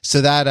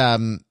 So that,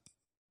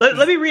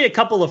 Let me read a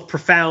couple of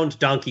profound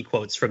donkey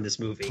quotes from this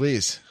movie.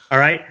 Please. All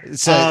right.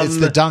 It's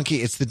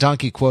the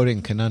donkey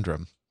quoting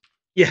conundrum.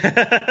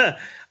 Yeah.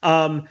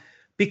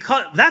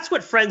 Because that's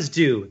what friends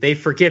do. They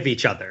forgive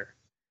each other.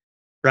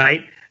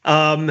 Right.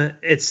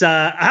 It's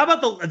how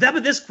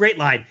about this great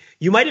line?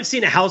 You might have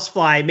seen a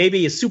housefly,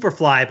 maybe a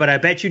superfly, but I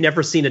bet you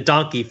never seen a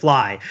donkey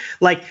fly.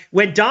 Like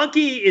when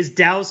Donkey is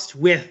doused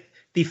with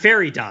the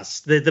fairy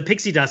dust, the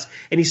pixie dust,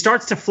 and he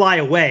starts to fly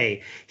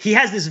away, he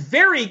has this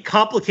very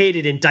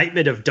complicated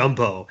indictment of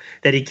Dumbo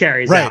that he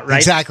carries out, right?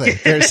 Exactly.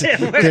 There's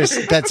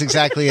that's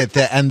exactly it.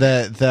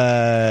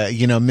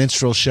 The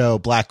minstrel show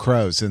Black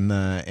Crows in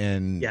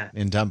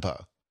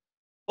Dumbo.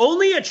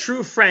 Only a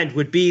true friend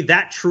would be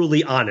that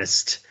truly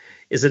honest,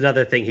 is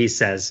another thing he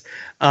says.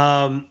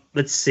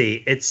 Let's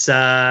see. It's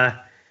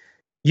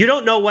you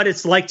don't know what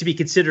it's like to be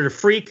considered a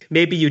freak.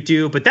 Maybe you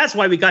do, but that's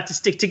why we got to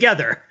stick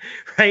together,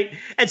 right?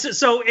 And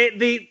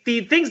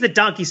the things that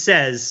Donkey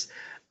says,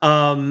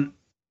 they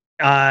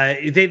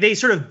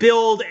sort of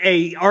build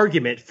a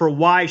argument for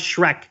why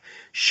Shrek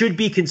should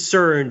be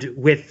concerned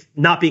with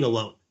not being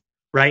alone,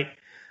 right?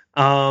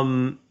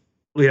 That's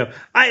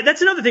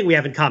another thing we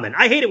have in common.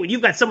 I hate it when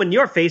you've got someone in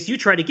your face, you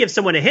try to give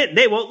someone a hint, and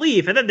they won't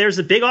leave, and then there's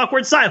a big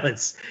awkward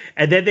silence,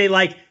 and then they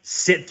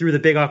sit through the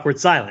big awkward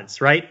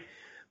silence, right?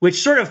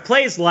 Which sort of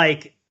plays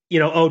like,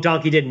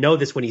 Donkey didn't know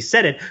this when he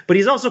said it, but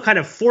he's also kind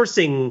of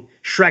forcing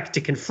Shrek to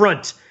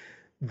confront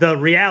the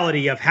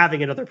reality of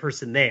having another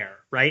person there,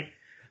 right?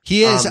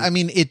 He is,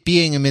 it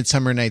being A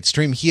Midsummer Night's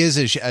Dream, he is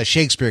a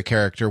Shakespeare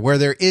character where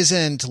there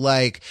isn't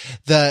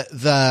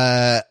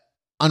the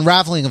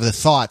unraveling of the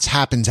thoughts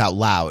happens out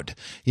loud.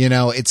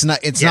 It's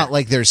not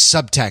like there's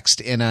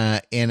subtext in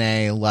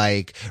a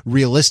like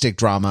realistic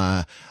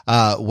drama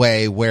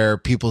way where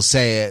people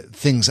say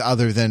things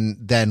other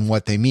than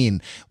what they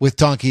mean. With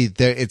Donkey,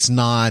 there isn't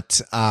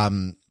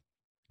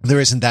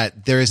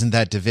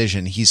that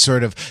division. He's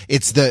sort of,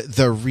 it's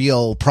the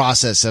real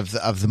process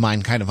of the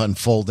mind kind of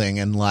unfolding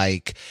and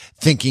like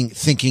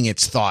thinking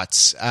its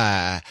thoughts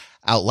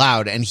out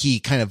loud, and he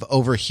kind of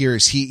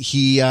overhears.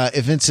 He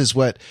evinces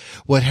what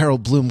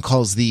Harold Bloom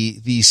calls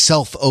the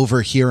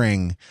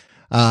self-overhearing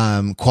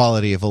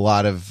quality of a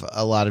lot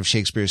of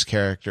Shakespeare's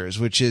characters,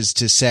 which is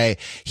to say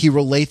he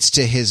relates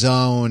to his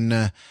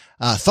own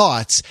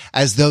thoughts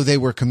as though they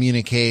were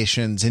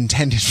communications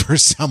intended for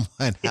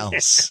someone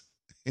else.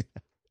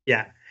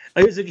 Yeah.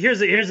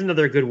 Here's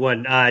another good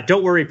one.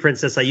 Don't worry,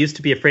 princess. I used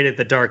to be afraid of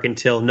the dark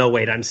until no,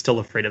 wait, I'm still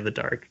afraid of the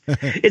dark.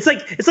 It's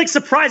like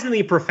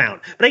surprisingly profound.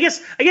 But I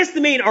guess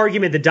the main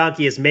argument that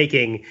Donkey is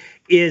making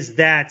is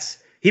that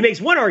he makes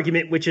one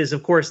argument, which is,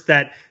 of course,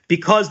 that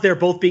because they're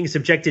both being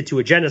subjected to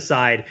a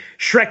genocide,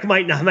 Shrek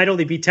might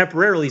only be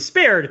temporarily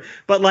spared,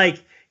 but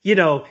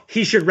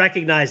he should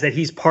recognize that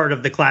he's part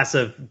of the class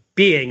of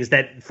beings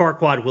that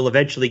Farquaad will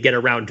eventually get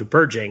around to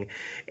purging.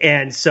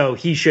 And so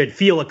he should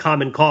feel a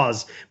common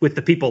cause with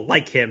the people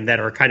like him that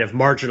are kind of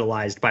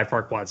marginalized by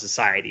Farquaad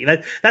society.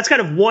 That's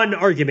kind of one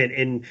argument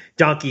in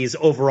Donkey's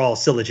overall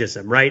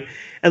syllogism, right?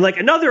 And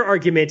another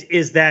argument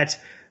is that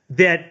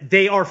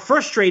they are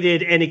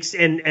frustrated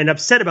and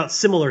upset about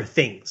similar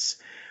things,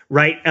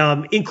 right?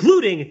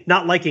 Including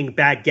not liking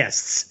bad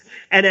guests.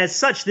 And as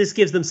such, this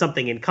gives them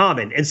something in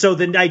common. And so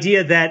the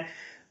idea that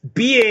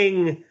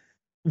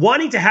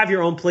wanting to have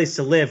your own place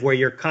to live where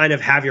you're kind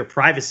of have your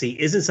privacy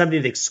isn't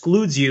something that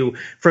excludes you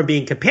from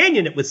being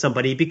companionate with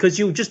somebody, because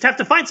you just have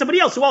to find somebody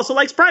else who also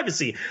likes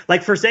privacy.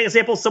 Like, for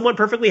example, someone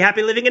perfectly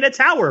happy living in a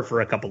tower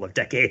for a couple of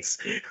decades,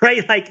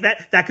 right? Like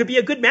that could be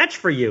a good match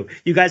for you.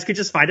 You guys could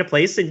just find a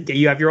place and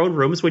you have your own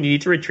rooms when you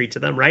need to retreat to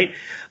them, right?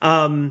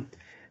 And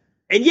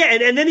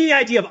then the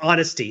idea of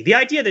honesty, the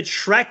idea that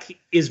Shrek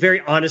is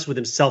very honest with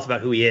himself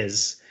about who he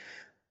is,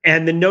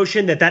 and the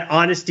notion that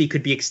honesty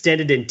could be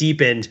extended and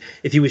deepened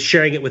if he was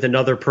sharing it with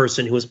another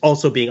person who was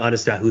also being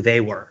honest about who they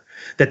were,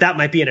 that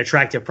might be an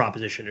attractive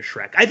proposition to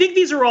Shrek. I think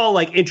these are all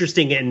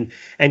interesting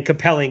and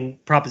compelling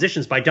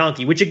propositions by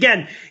Donkey, which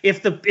again,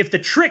 if the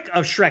trick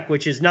of Shrek,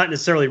 which is not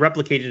necessarily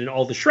replicated in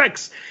all the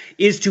Shreks,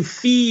 is to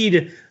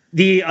feed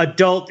the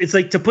adult, it's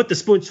like to put the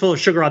spoonful of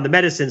sugar on the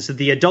medicine so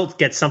the adult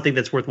gets something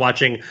that's worth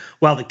watching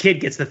while the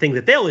kid gets the thing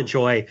that they'll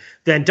enjoy,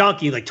 then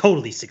Donkey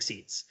totally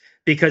succeeds.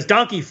 Because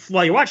Donkey,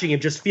 while you're watching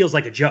him, just feels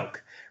like a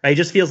joke, right? He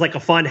just feels like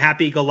a fun,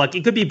 happy-go-lucky.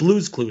 It could be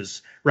Blue's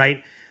Clues,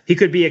 right? He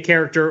could be a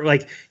character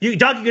Donkey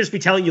could just be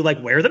telling you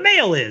where the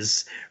mail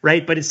is,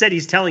 right? But instead,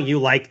 he's telling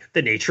you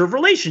the nature of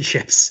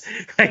relationships,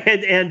 right?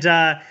 And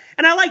I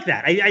like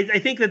that. I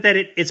think that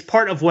it's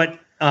part of what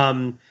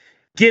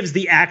gives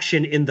the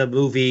action in the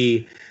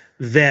movie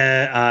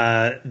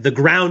the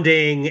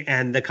grounding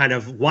and the kind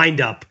of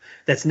wind up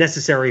that's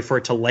necessary for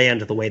it to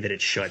land the way that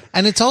it should.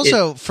 And it's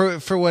also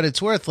for what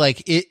it's worth,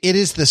 it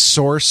is the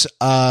source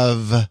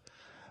of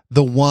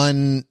the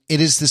one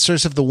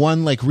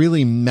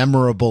really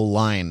memorable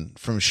line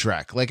from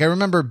Shrek. I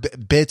remember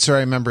bits or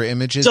I remember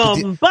images.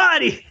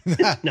 Somebody.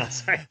 No,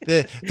 sorry.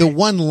 The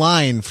one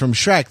line from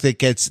Shrek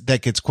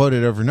that gets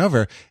quoted over and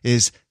over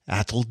is,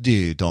 "That'll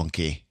do,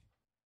 donkey.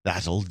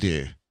 That'll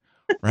do."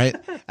 Right.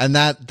 And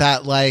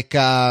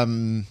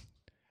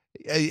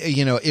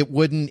it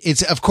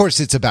wouldn't, of course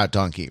it's about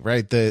Donkey,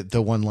 right?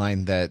 The one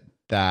line that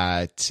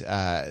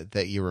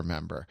you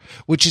remember,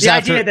 which is the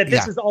idea that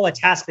this is all a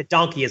task that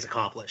Donkey has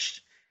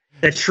accomplished,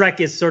 that Shrek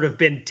has sort of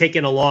been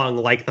taken along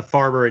like the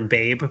farmer and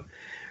Babe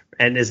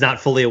and is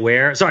not fully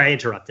aware. Sorry, I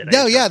interrupted.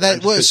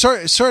 That was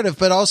sort of,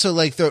 but also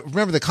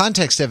remember the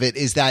context of it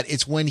is that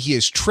it's when he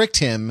has tricked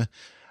him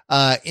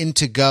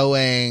into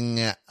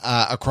going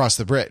across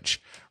the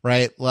bridge,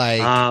 right?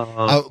 Like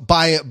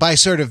by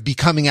sort of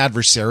becoming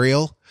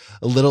adversarial.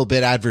 A little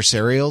bit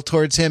adversarial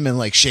towards him and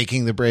like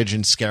shaking the bridge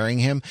and scaring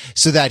him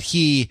so that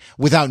he,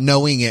 without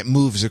knowing it,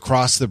 moves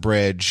across the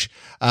bridge,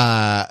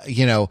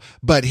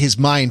 but his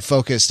mind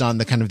focused on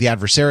the kind of the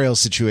adversarial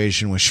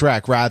situation with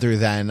Shrek rather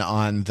than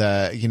on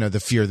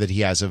the fear that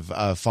he has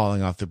of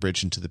falling off the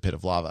bridge into the pit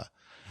of lava.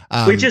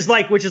 Which is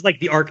like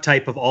the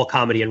archetype of all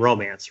comedy and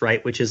romance,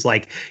 right? Which is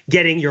like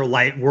getting your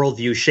life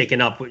worldview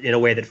shaken up in a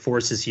way that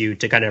forces you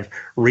to kind of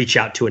reach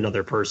out to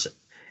another person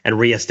and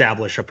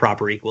reestablish a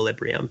proper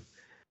equilibrium.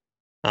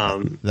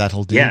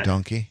 That'll do, yeah.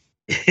 Donkey.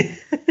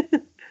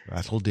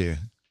 That'll do.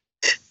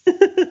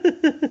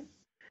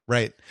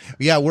 Right.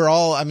 Yeah, we're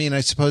all, I mean,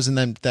 I suppose in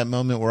that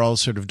moment we're all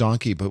sort of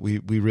Donkey, but we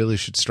really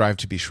should strive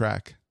to be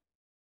Shrek.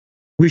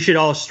 We should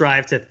all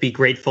strive to be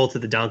grateful to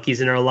the donkeys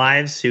in our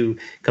lives who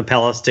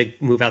compel us to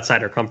move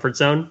outside our comfort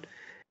zone.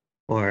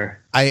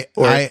 Or no.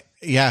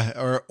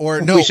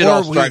 We should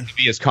all strive to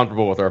be as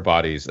comfortable with our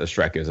bodies as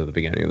Shrek is at the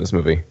beginning of this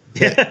movie.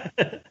 Yeah.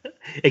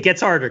 It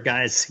gets harder,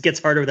 guys. It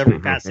gets harder with every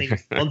passing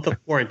month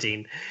of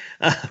quarantine.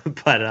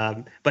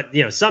 But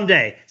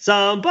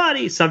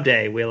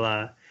someday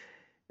we'll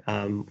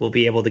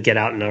be able to get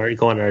out and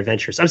go on our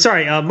adventures. I'm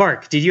sorry,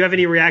 Mark, did you have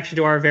any reaction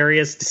to our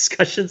various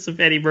discussions of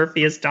Eddie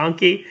Murphy as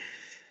Donkey?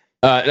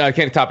 No, I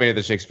can't top any of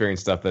the Shakespearean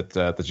stuff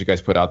that you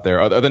guys put out there,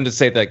 other than to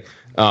say that,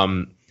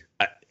 not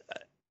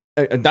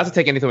to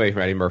take anything away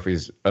from Eddie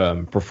Murphy's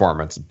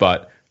performance,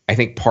 but I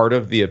think part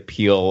of the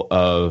appeal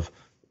of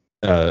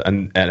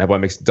and what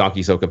makes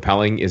Donkey so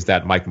compelling is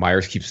that Mike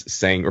Myers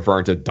keeps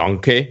referring to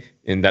Donkey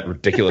in that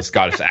ridiculous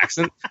Scottish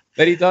accent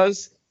that he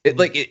does.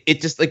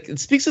 It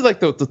speaks to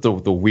like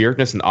the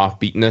weirdness and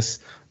offbeatness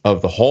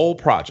of the whole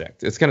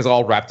project. It's kind of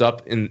all wrapped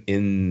up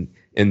in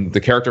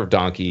the character of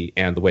Donkey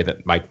and the way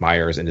that Mike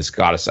Myers in his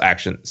Scottish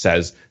accent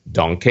says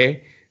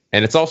Donkey.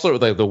 And it's also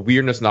like the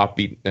weirdness and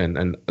offbeat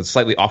and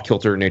slightly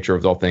off-kilter nature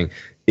of the whole thing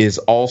is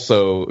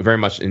also very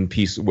much in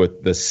piece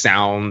with the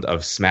sound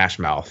of Smash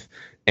Mouth.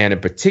 And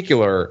in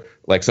particular,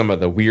 like some of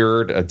the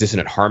weird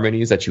dissonant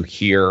harmonies that you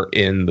hear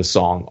in the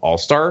song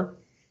All-Star.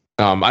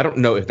 I don't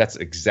know if that's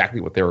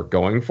exactly what they were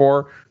going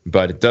for,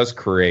 but it does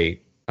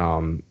create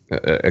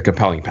a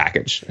compelling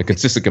package, a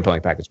consistent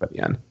compelling package by the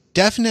end.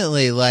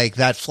 Definitely, like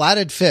that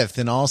flatted fifth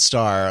in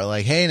All-Star,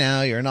 like, hey,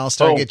 now you're an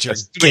All-Star, get your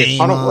game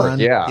on.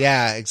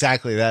 Yeah,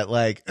 exactly. That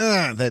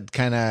that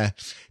kind of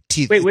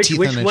teeth. Wait, which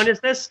one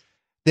is this?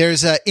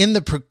 There's in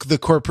the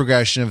chord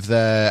progression of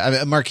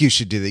the Mark. You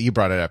should do that. You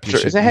brought it up.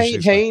 Sure.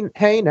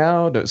 Hey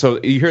now. So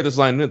you hear this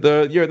line.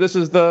 This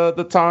is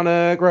the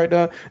tonic right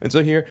now, and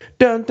so here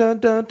dun dun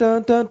dun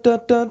dun dun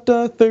dun dun,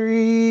 dun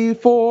 3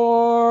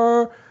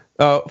 4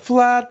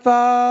 flat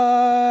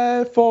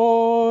 5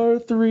 4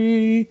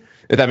 3.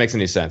 If that makes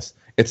any sense.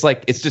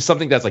 It's just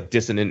something that's like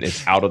dissonant.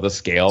 It's out of the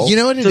scale. You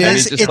know what it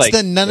is? It's like,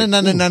 the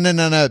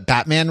no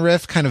Batman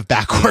riff kind of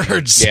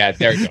backwards. Yeah,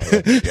 there you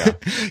go.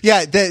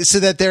 Yeah. So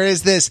that there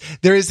is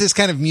this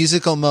kind of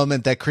musical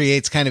moment that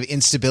creates kind of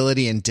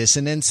instability and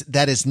dissonance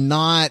that is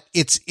not,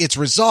 it's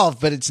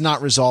resolved, but it's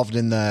not resolved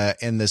in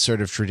the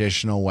sort of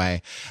traditional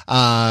way.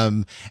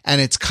 And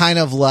it's kind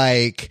of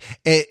like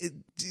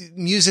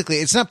musically,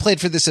 it's not played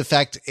for this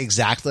effect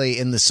exactly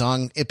in the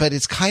song, but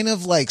it's kind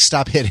of like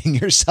stop hitting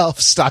yourself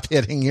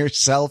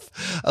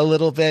a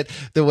little bit.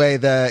 The way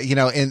in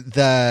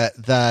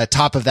the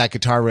top of that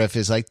guitar riff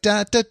is like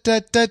da da da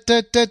da da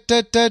da da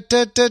da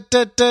da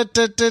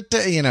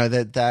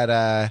da da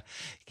da.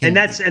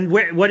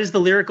 What is the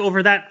lyric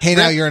over that? Hey,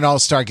 now you're an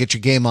all-star. Get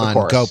your game on.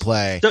 Go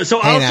play.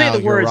 So I'll say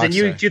the words and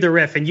you do the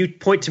riff and you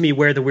point to me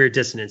where the weird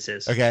dissonance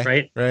is.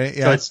 Okay. Right.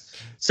 Yeah.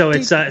 So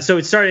it's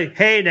starting.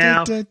 Hey,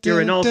 now you're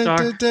an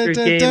all-star. Get your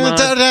game on.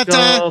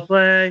 Go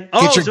play.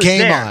 Get your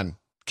game on.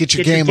 Get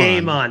your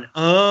game on.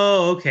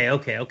 Oh,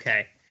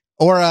 okay.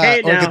 Or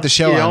hey, now, get the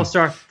show on.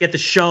 All-star. Get the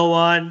show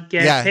on.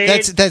 Get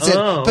paid. That's it.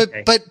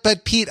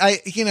 But Pete,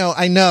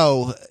 I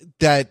know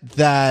that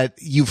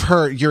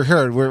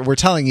we're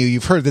telling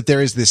you've heard that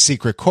there is this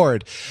secret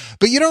chord,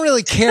 but you don't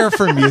really care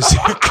for music.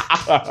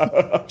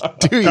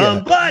 Do you?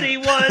 Somebody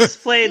once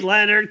played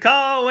Leonard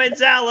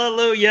Cohen's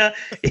Hallelujah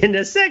in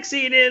the sex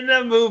scene in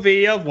the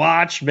movie of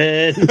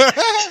Watchmen.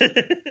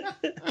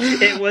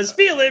 It was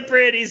feeling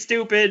pretty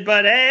stupid,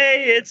 but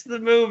hey, it's the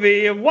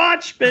movie of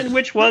Watchmen,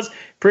 which was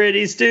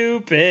pretty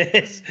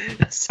stupid.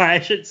 Sorry, I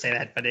shouldn't say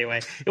that, but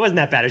anyway, it wasn't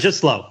that bad. It was just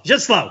slow.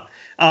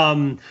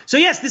 So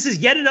yes, this is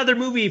yet another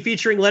movie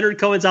featuring Leonard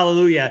Cohen's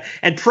Hallelujah,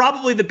 and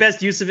probably the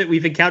best use of it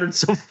we've encountered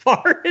so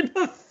far in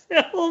the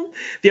film.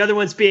 The other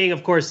ones being,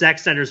 of course, Zack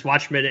Snyder's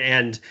Watchmen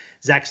and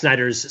Zack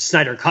Snyder's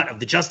Snyder Cut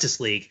of the Justice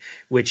League,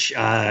 which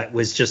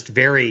was just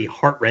very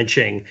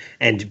heart-wrenching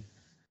and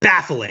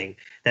baffling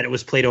that it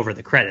was played over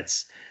the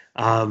credits.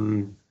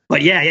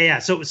 But yeah.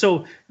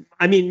 So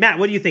I mean, Matt,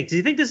 what do you think? Do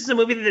you think this is a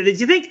movie do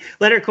you think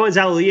Leonard Cohen's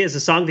Hallelujah is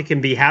a song that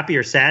can be happy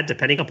or sad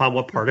depending upon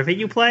what part of it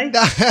you play?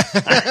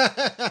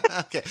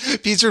 Okay.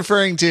 Pete's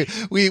referring to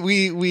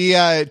we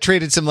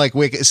traded some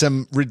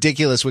some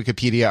ridiculous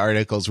Wikipedia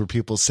articles where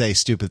people say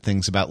stupid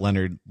things about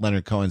Leonard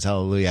Cohen's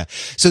Hallelujah.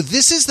 So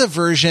this is the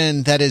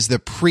version that is the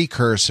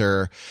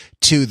precursor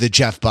to the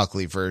Jeff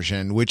Buckley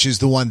version, which is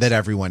the one that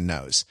everyone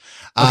knows.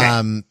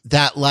 Okay.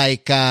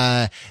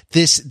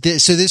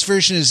 This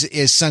version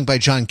is sung by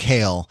John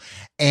Cale,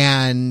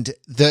 and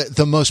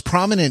the most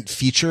prominent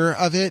feature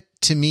of it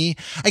to me,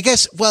 I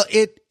guess, well,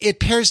 it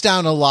pares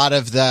down a lot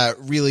of the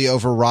really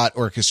overwrought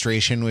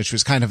orchestration, which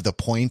was kind of the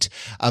point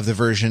of the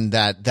version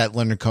that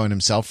Leonard Cohen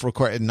himself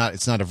recorded.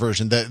 It's not a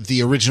version,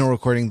 the original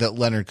recording that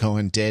Leonard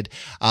Cohen did,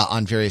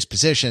 on various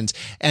positions,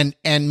 and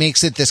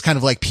makes it this kind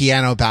of like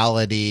piano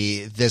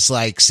ballady, this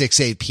like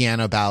 6/8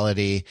 piano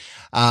ballady,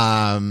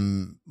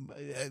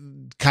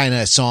 kind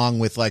of song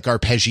with like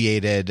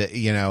arpeggiated,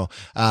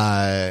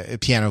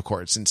 piano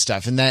chords and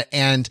stuff.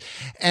 And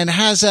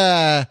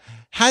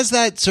has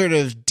that sort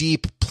of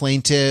deep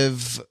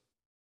plaintive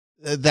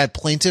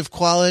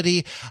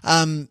quality,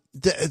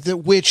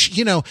 which,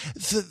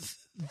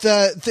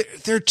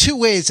 there are two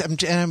ways.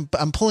 I'm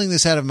pulling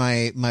this out of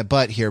my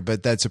butt here,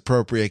 but that's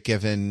appropriate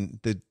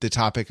given the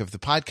topic of the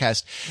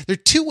podcast. There are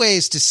two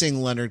ways to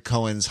sing Leonard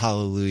Cohen's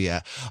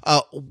Hallelujah.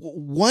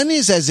 One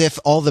is as if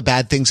all the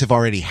bad things have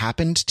already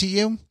happened to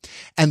you,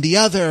 and the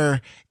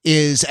other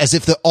is as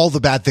if all the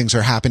bad things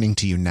are happening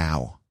to you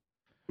now.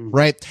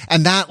 Right.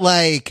 And that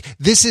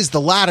this is the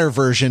latter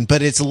version,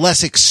 but it's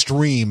less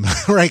extreme,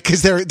 right?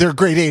 Cause there are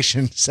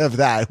gradations of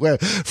that,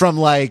 from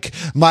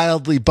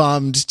mildly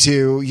bummed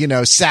to,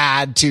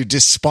 sad to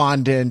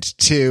despondent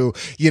to,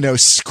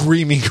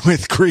 screaming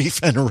with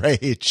grief and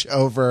rage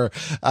over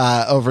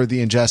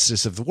the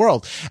injustice of the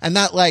world. And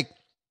that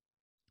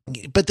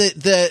but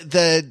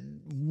the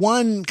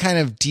one kind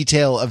of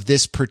detail of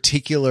this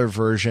particular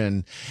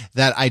version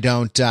that I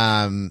don't,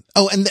 then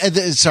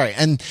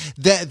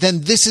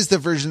this is the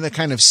version that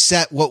kind of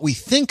set what we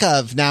think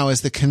of now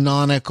as the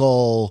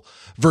canonical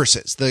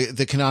verses,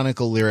 the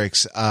canonical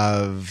lyrics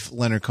of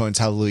Leonard Cohen's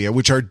Hallelujah,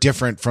 which are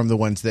different from the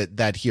ones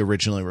that he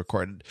originally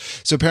recorded.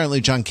 So apparently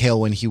John Cale,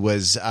 when he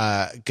was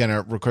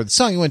gonna record the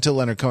song, he went to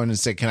Leonard Cohen and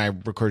said, "Can I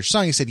record your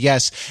song?" He said,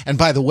 "Yes. And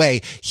by the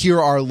way, here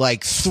are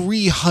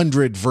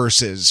 300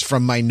 verses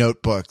from my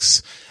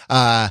notebooks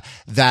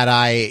that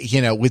I,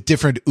 with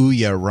different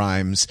Ouya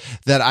rhymes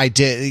that I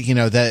did,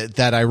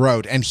 that I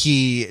wrote." And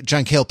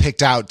John Cale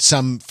picked out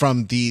some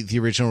from the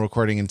original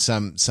recording and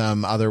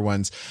some other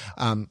ones,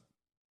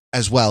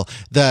 as well.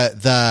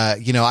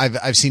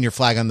 I've seen your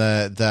flag on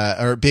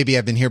or Baby,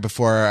 I've been here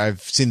before.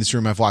 I've seen this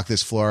room. I've walked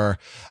this floor.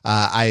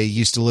 I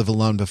used to live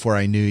alone before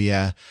I knew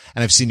ya.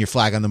 And I've seen your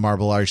flag on the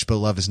marble arch, but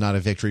love is not a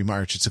victory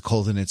march. It's a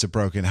cold and it's a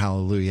broken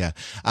hallelujah.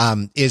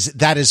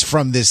 That is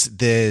from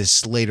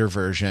this later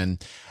version.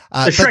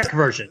 The Shrek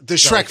version. The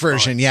Shrek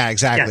version. Yeah,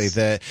 exactly.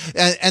 Yes.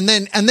 And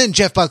then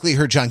Jeff Buckley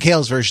heard John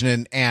Cale's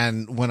version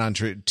and went on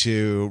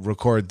to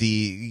record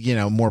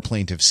the, more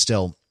plaintive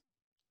still.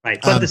 Right,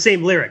 but the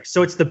same lyrics.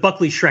 So it's the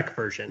Buckley Shrek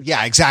version.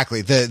 Yeah,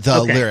 exactly.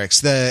 The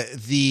lyrics. The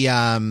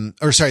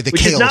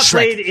Which Cale is not Shrek,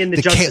 played in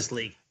the Justice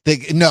League.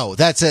 No,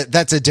 that's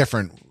a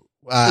different.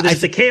 So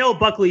there's the Cale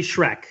Buckley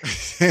Shrek.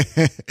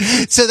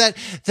 So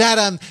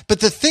but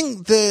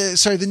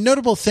the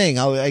notable thing,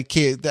 I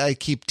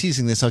keep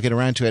teasing this, I'll get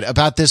around to it,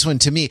 about this one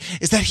to me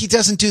is that he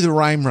doesn't do the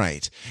rhyme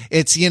right.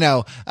 It's, baby,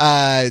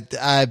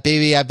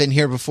 I've been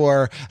here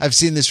before. I've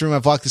seen this room.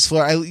 I've walked this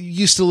floor. I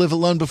used to live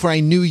alone before I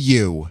knew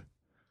you.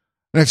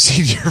 And I've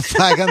seen your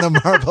flag on the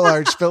marble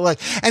arch, but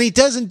and he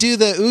doesn't do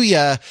the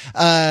Ouya,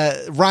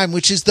 rhyme,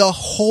 which is the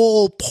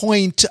whole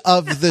point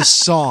of the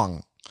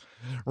song.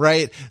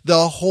 Right?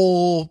 The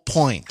whole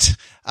point.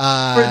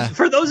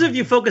 For those of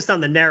you focused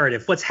on the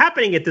narrative, what's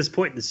happening at this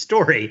point in the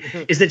story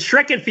is that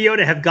Shrek and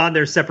Fiona have gone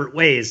their separate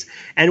ways.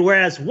 And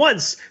whereas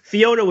once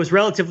Fiona was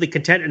relatively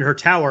content in her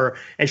tower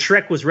and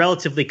Shrek was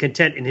relatively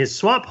content in his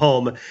swamp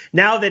home,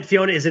 now that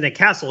Fiona is in a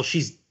castle,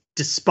 she's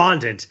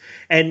despondent.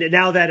 And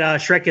now that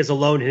Shrek is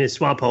alone in his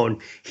swamp home,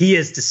 he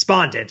is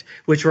despondent,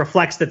 which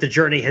reflects that the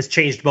journey has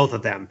changed both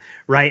of them,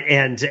 right?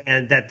 And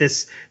that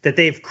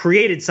they've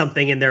created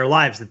something in their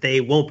lives that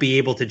they won't be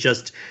able to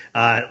just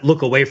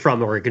look away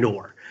from or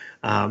ignore.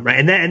 Right.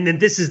 And then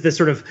this is the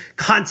sort of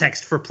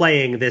context for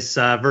playing this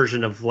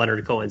version of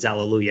Leonard Cohen's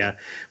Hallelujah,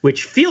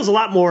 which feels a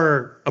lot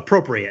more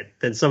appropriate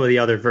than some of the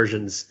other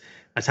versions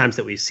at times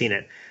that we've seen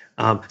it.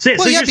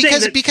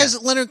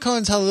 Because Leonard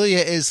Cohen's Hallelujah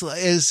is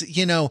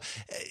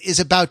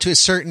about to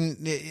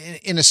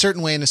in a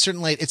certain way, in a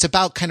certain light, it's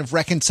about kind of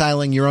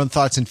reconciling your own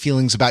thoughts and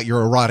feelings about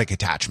your erotic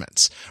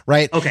attachments,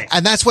 right? Okay.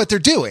 And that's what they're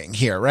doing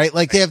here, right?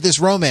 They have this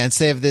romance,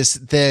 they have this,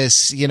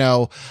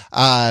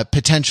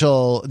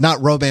 potential,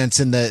 not romance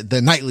in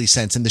the knightly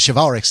sense, in the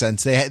chivalric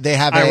sense. They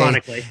have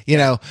ironically, they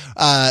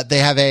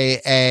have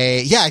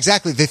yeah,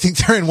 exactly. They think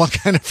they're in one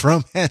kind of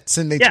romance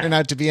and they turn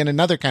out to be in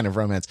another kind of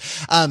romance.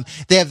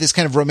 They have this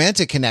kind of romantic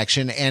romantic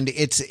connection, and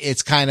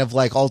it's kind of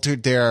like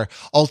altered their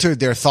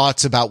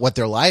thoughts about what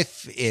their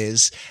life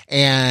is,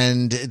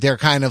 and they're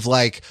kind of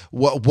like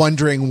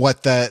wondering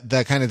what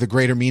the kind of the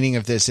greater meaning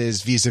of this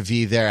is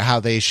vis-a-vis how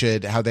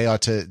they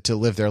ought to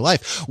live their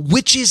life,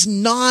 which is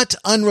not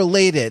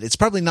unrelated. It's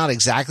probably not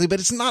exactly, but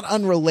it's not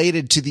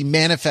unrelated to the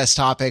manifest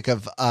topic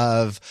of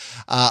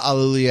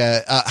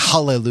Hallelujah,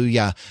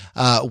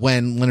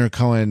 when Leonard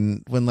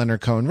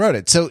Cohen wrote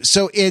it.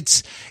 So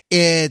it's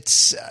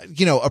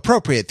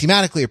appropriate,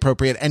 thematically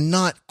appropriate, and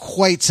not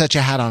quite such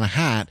a hat on a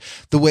hat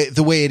the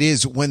way it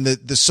is when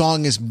the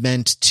song is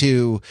meant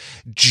to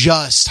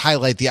just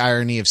highlight the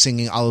irony of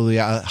singing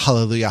Hallelujah,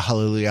 Hallelujah,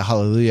 Hallelujah,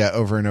 Hallelujah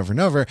over and over and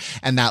over,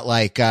 and that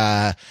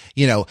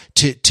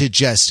to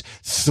just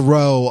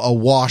throw a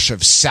wash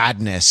of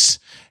sadness,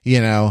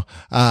 to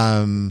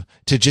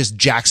just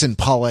Jackson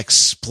Pollock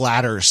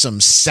splatter some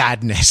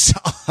sadness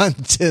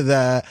onto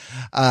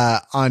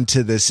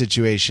the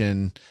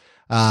situation,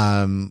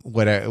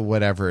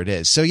 whatever it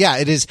is. So yeah,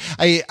 it is.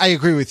 I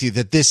agree with you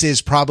that this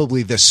is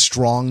probably the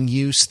strong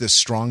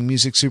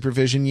music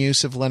supervision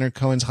use of Leonard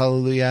Cohen's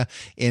Hallelujah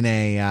in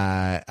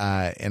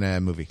a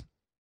movie.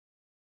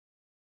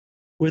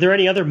 Were there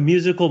any other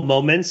musical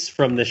moments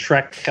from the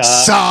Shrek?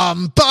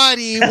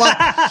 Somebody.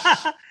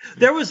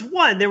 There was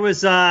one. There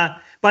was.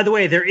 By the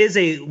way, there is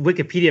a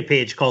Wikipedia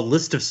page called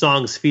List of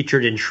Songs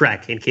Featured in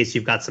Shrek, in case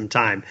you've got some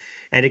time.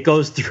 And it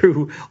goes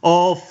through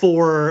all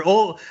four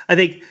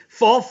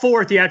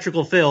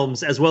theatrical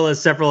films, as well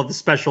as several of the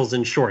specials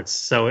and shorts.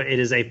 So it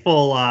is a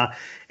full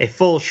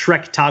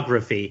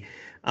Shrektography.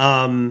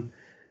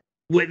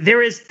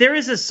 There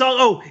is a song.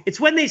 Oh, it's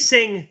when they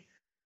sing,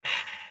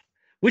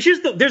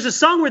 there's a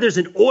song where there's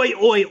an oi,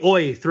 oi,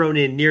 oi thrown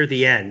in near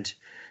the end.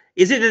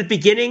 Is it at the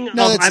beginning of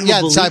I'm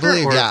a Believer? I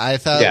believe. Or? Yeah, I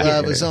thought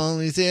love was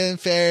only in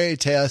fairy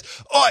tales.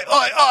 Oi,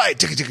 oi, oi.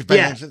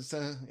 Yeah.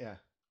 So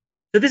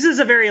this is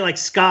a very like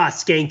ska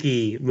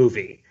skanky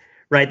movie,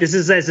 right? This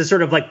is as a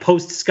sort of like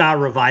post ska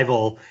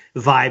revival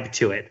vibe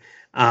to it.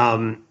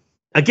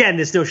 Again,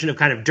 this notion of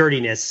kind of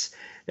dirtiness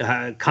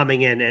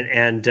coming in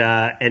and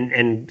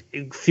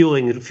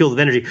fueling the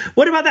energy.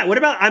 What about that? What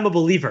about I'm a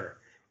Believer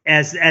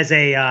as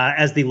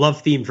the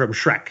love theme from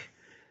Shrek?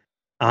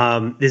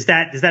 Does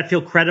that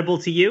feel credible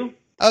to you?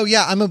 Oh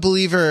yeah, I'm a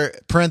Believer,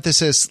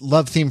 parenthesis,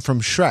 love theme from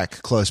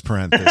Shrek, close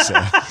parenthesis.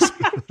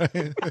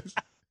 Well,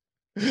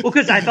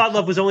 because I thought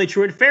love was only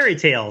true in fairy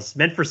tales,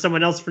 meant for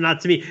someone else, for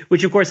not to me,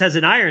 which of course has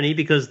an irony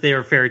because they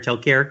are fairy tale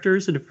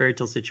characters in a fairy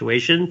tale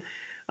situation.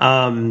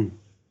 But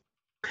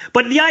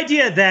the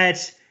idea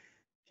that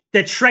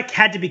Shrek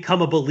had to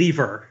become a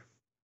believer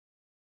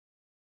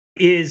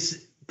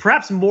is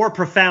perhaps more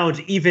profound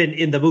even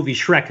in the movie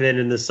Shrek than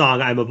in the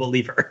song I'm a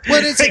Believer.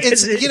 Well, it's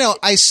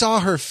I saw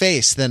her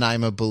face, then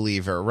I'm a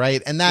believer,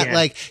 right? And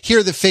that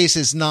here the face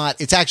is not,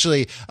 it's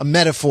actually a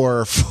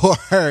metaphor for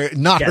her,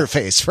 not her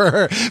face,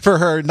 for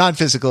her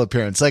non-physical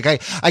appearance. Like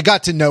I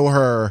got to know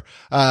her,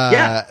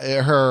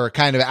 her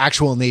kind of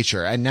actual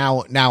nature. And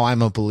now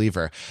I'm a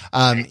believer,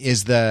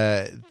 is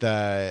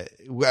the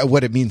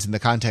what it means in the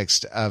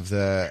context of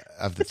the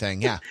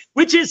thing. Yeah.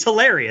 Which is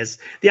hilarious.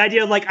 The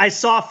idea of like, I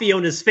saw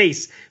Fiona's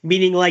face,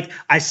 meaning like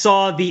I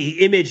saw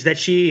the image that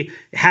she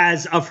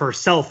has of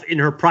herself in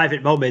her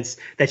private moments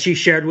that she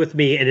shared with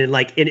me, and in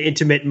like an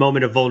intimate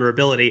moment of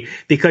vulnerability,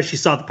 because she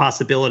saw the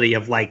possibility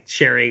of like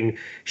sharing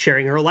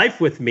her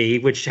life with me,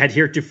 which had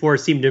heretofore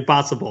seemed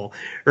impossible.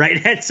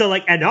 Right. And so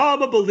like, and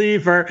I'm a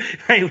believer,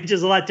 right. Which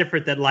is a lot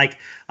different than like,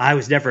 I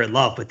was never in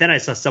love, but then I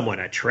saw someone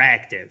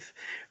attractive.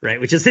 Right.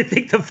 Which is, I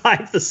think, the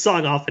vibe the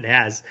song often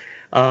has.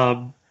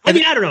 I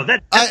don't know.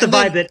 That's the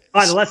vibe that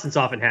Adolescence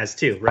often has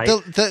too, right?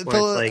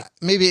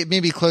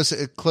 Maybe close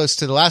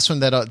to the last one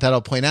that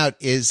I'll point out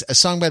is a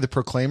song by the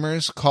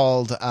Proclaimers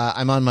called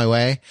 "I'm on My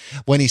Way."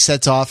 When he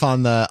sets off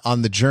on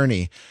the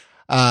journey,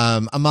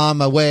 I'm on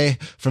my way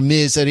from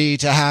misery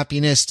to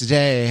happiness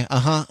today.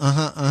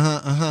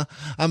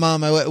 I'm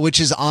on my way, which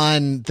is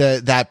on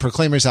that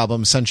Proclaimers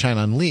album, Sunshine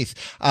on Leith.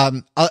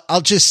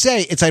 I'll just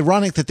say it's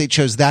ironic that they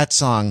chose that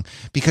song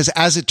because,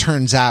 as it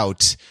turns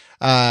out,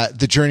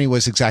 the journey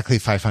was exactly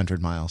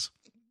 500 miles.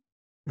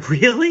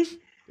 Really?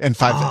 And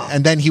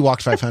and then he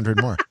walked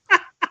 500 more.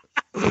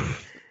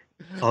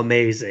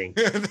 Amazing.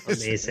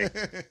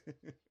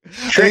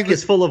 Shrek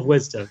is full of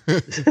wisdom.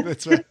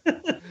 That's right.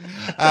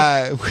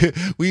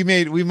 We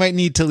might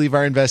need to leave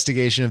our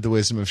investigation of the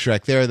wisdom of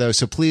Shrek there, though.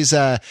 So please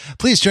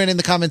join in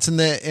the comments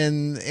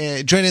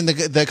join in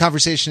the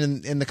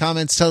conversation in the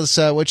comments. Tell us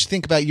what you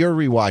think about your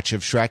rewatch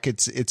of Shrek.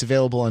 It's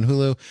available on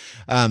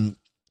Hulu.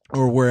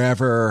 Or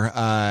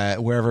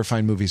wherever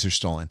fine movies are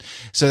stolen.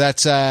 So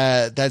that's the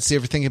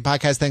Overthinking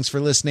Podcast. Thanks for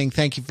listening.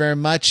 Thank you very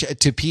much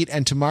to Pete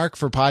and to Mark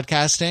for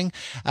podcasting.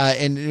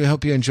 And we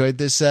hope you enjoyed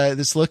this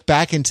look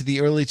back into the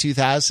early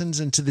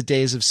 2000s, into the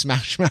days of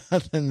Smash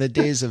Mouth and the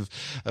days of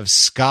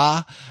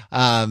ska.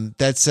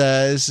 This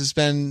has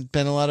been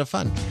a lot of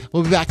fun.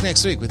 We'll be back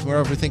next week with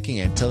more Overthinking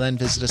It. Until then,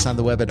 visit us on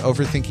the web at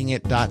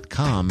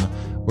overthinkingit.com,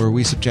 where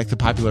we subject the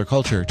popular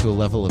culture to a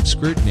level of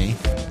scrutiny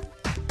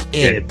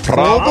it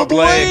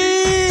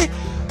probably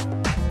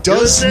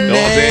Does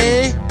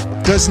nay?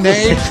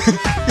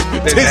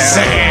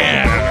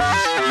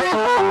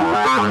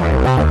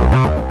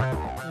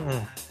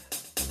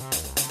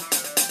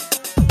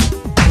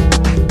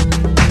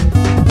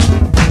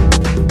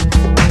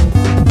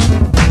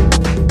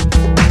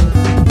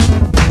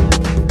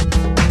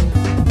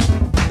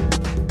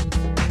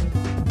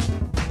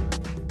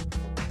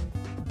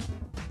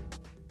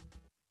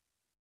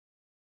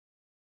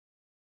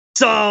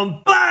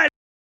 Somebody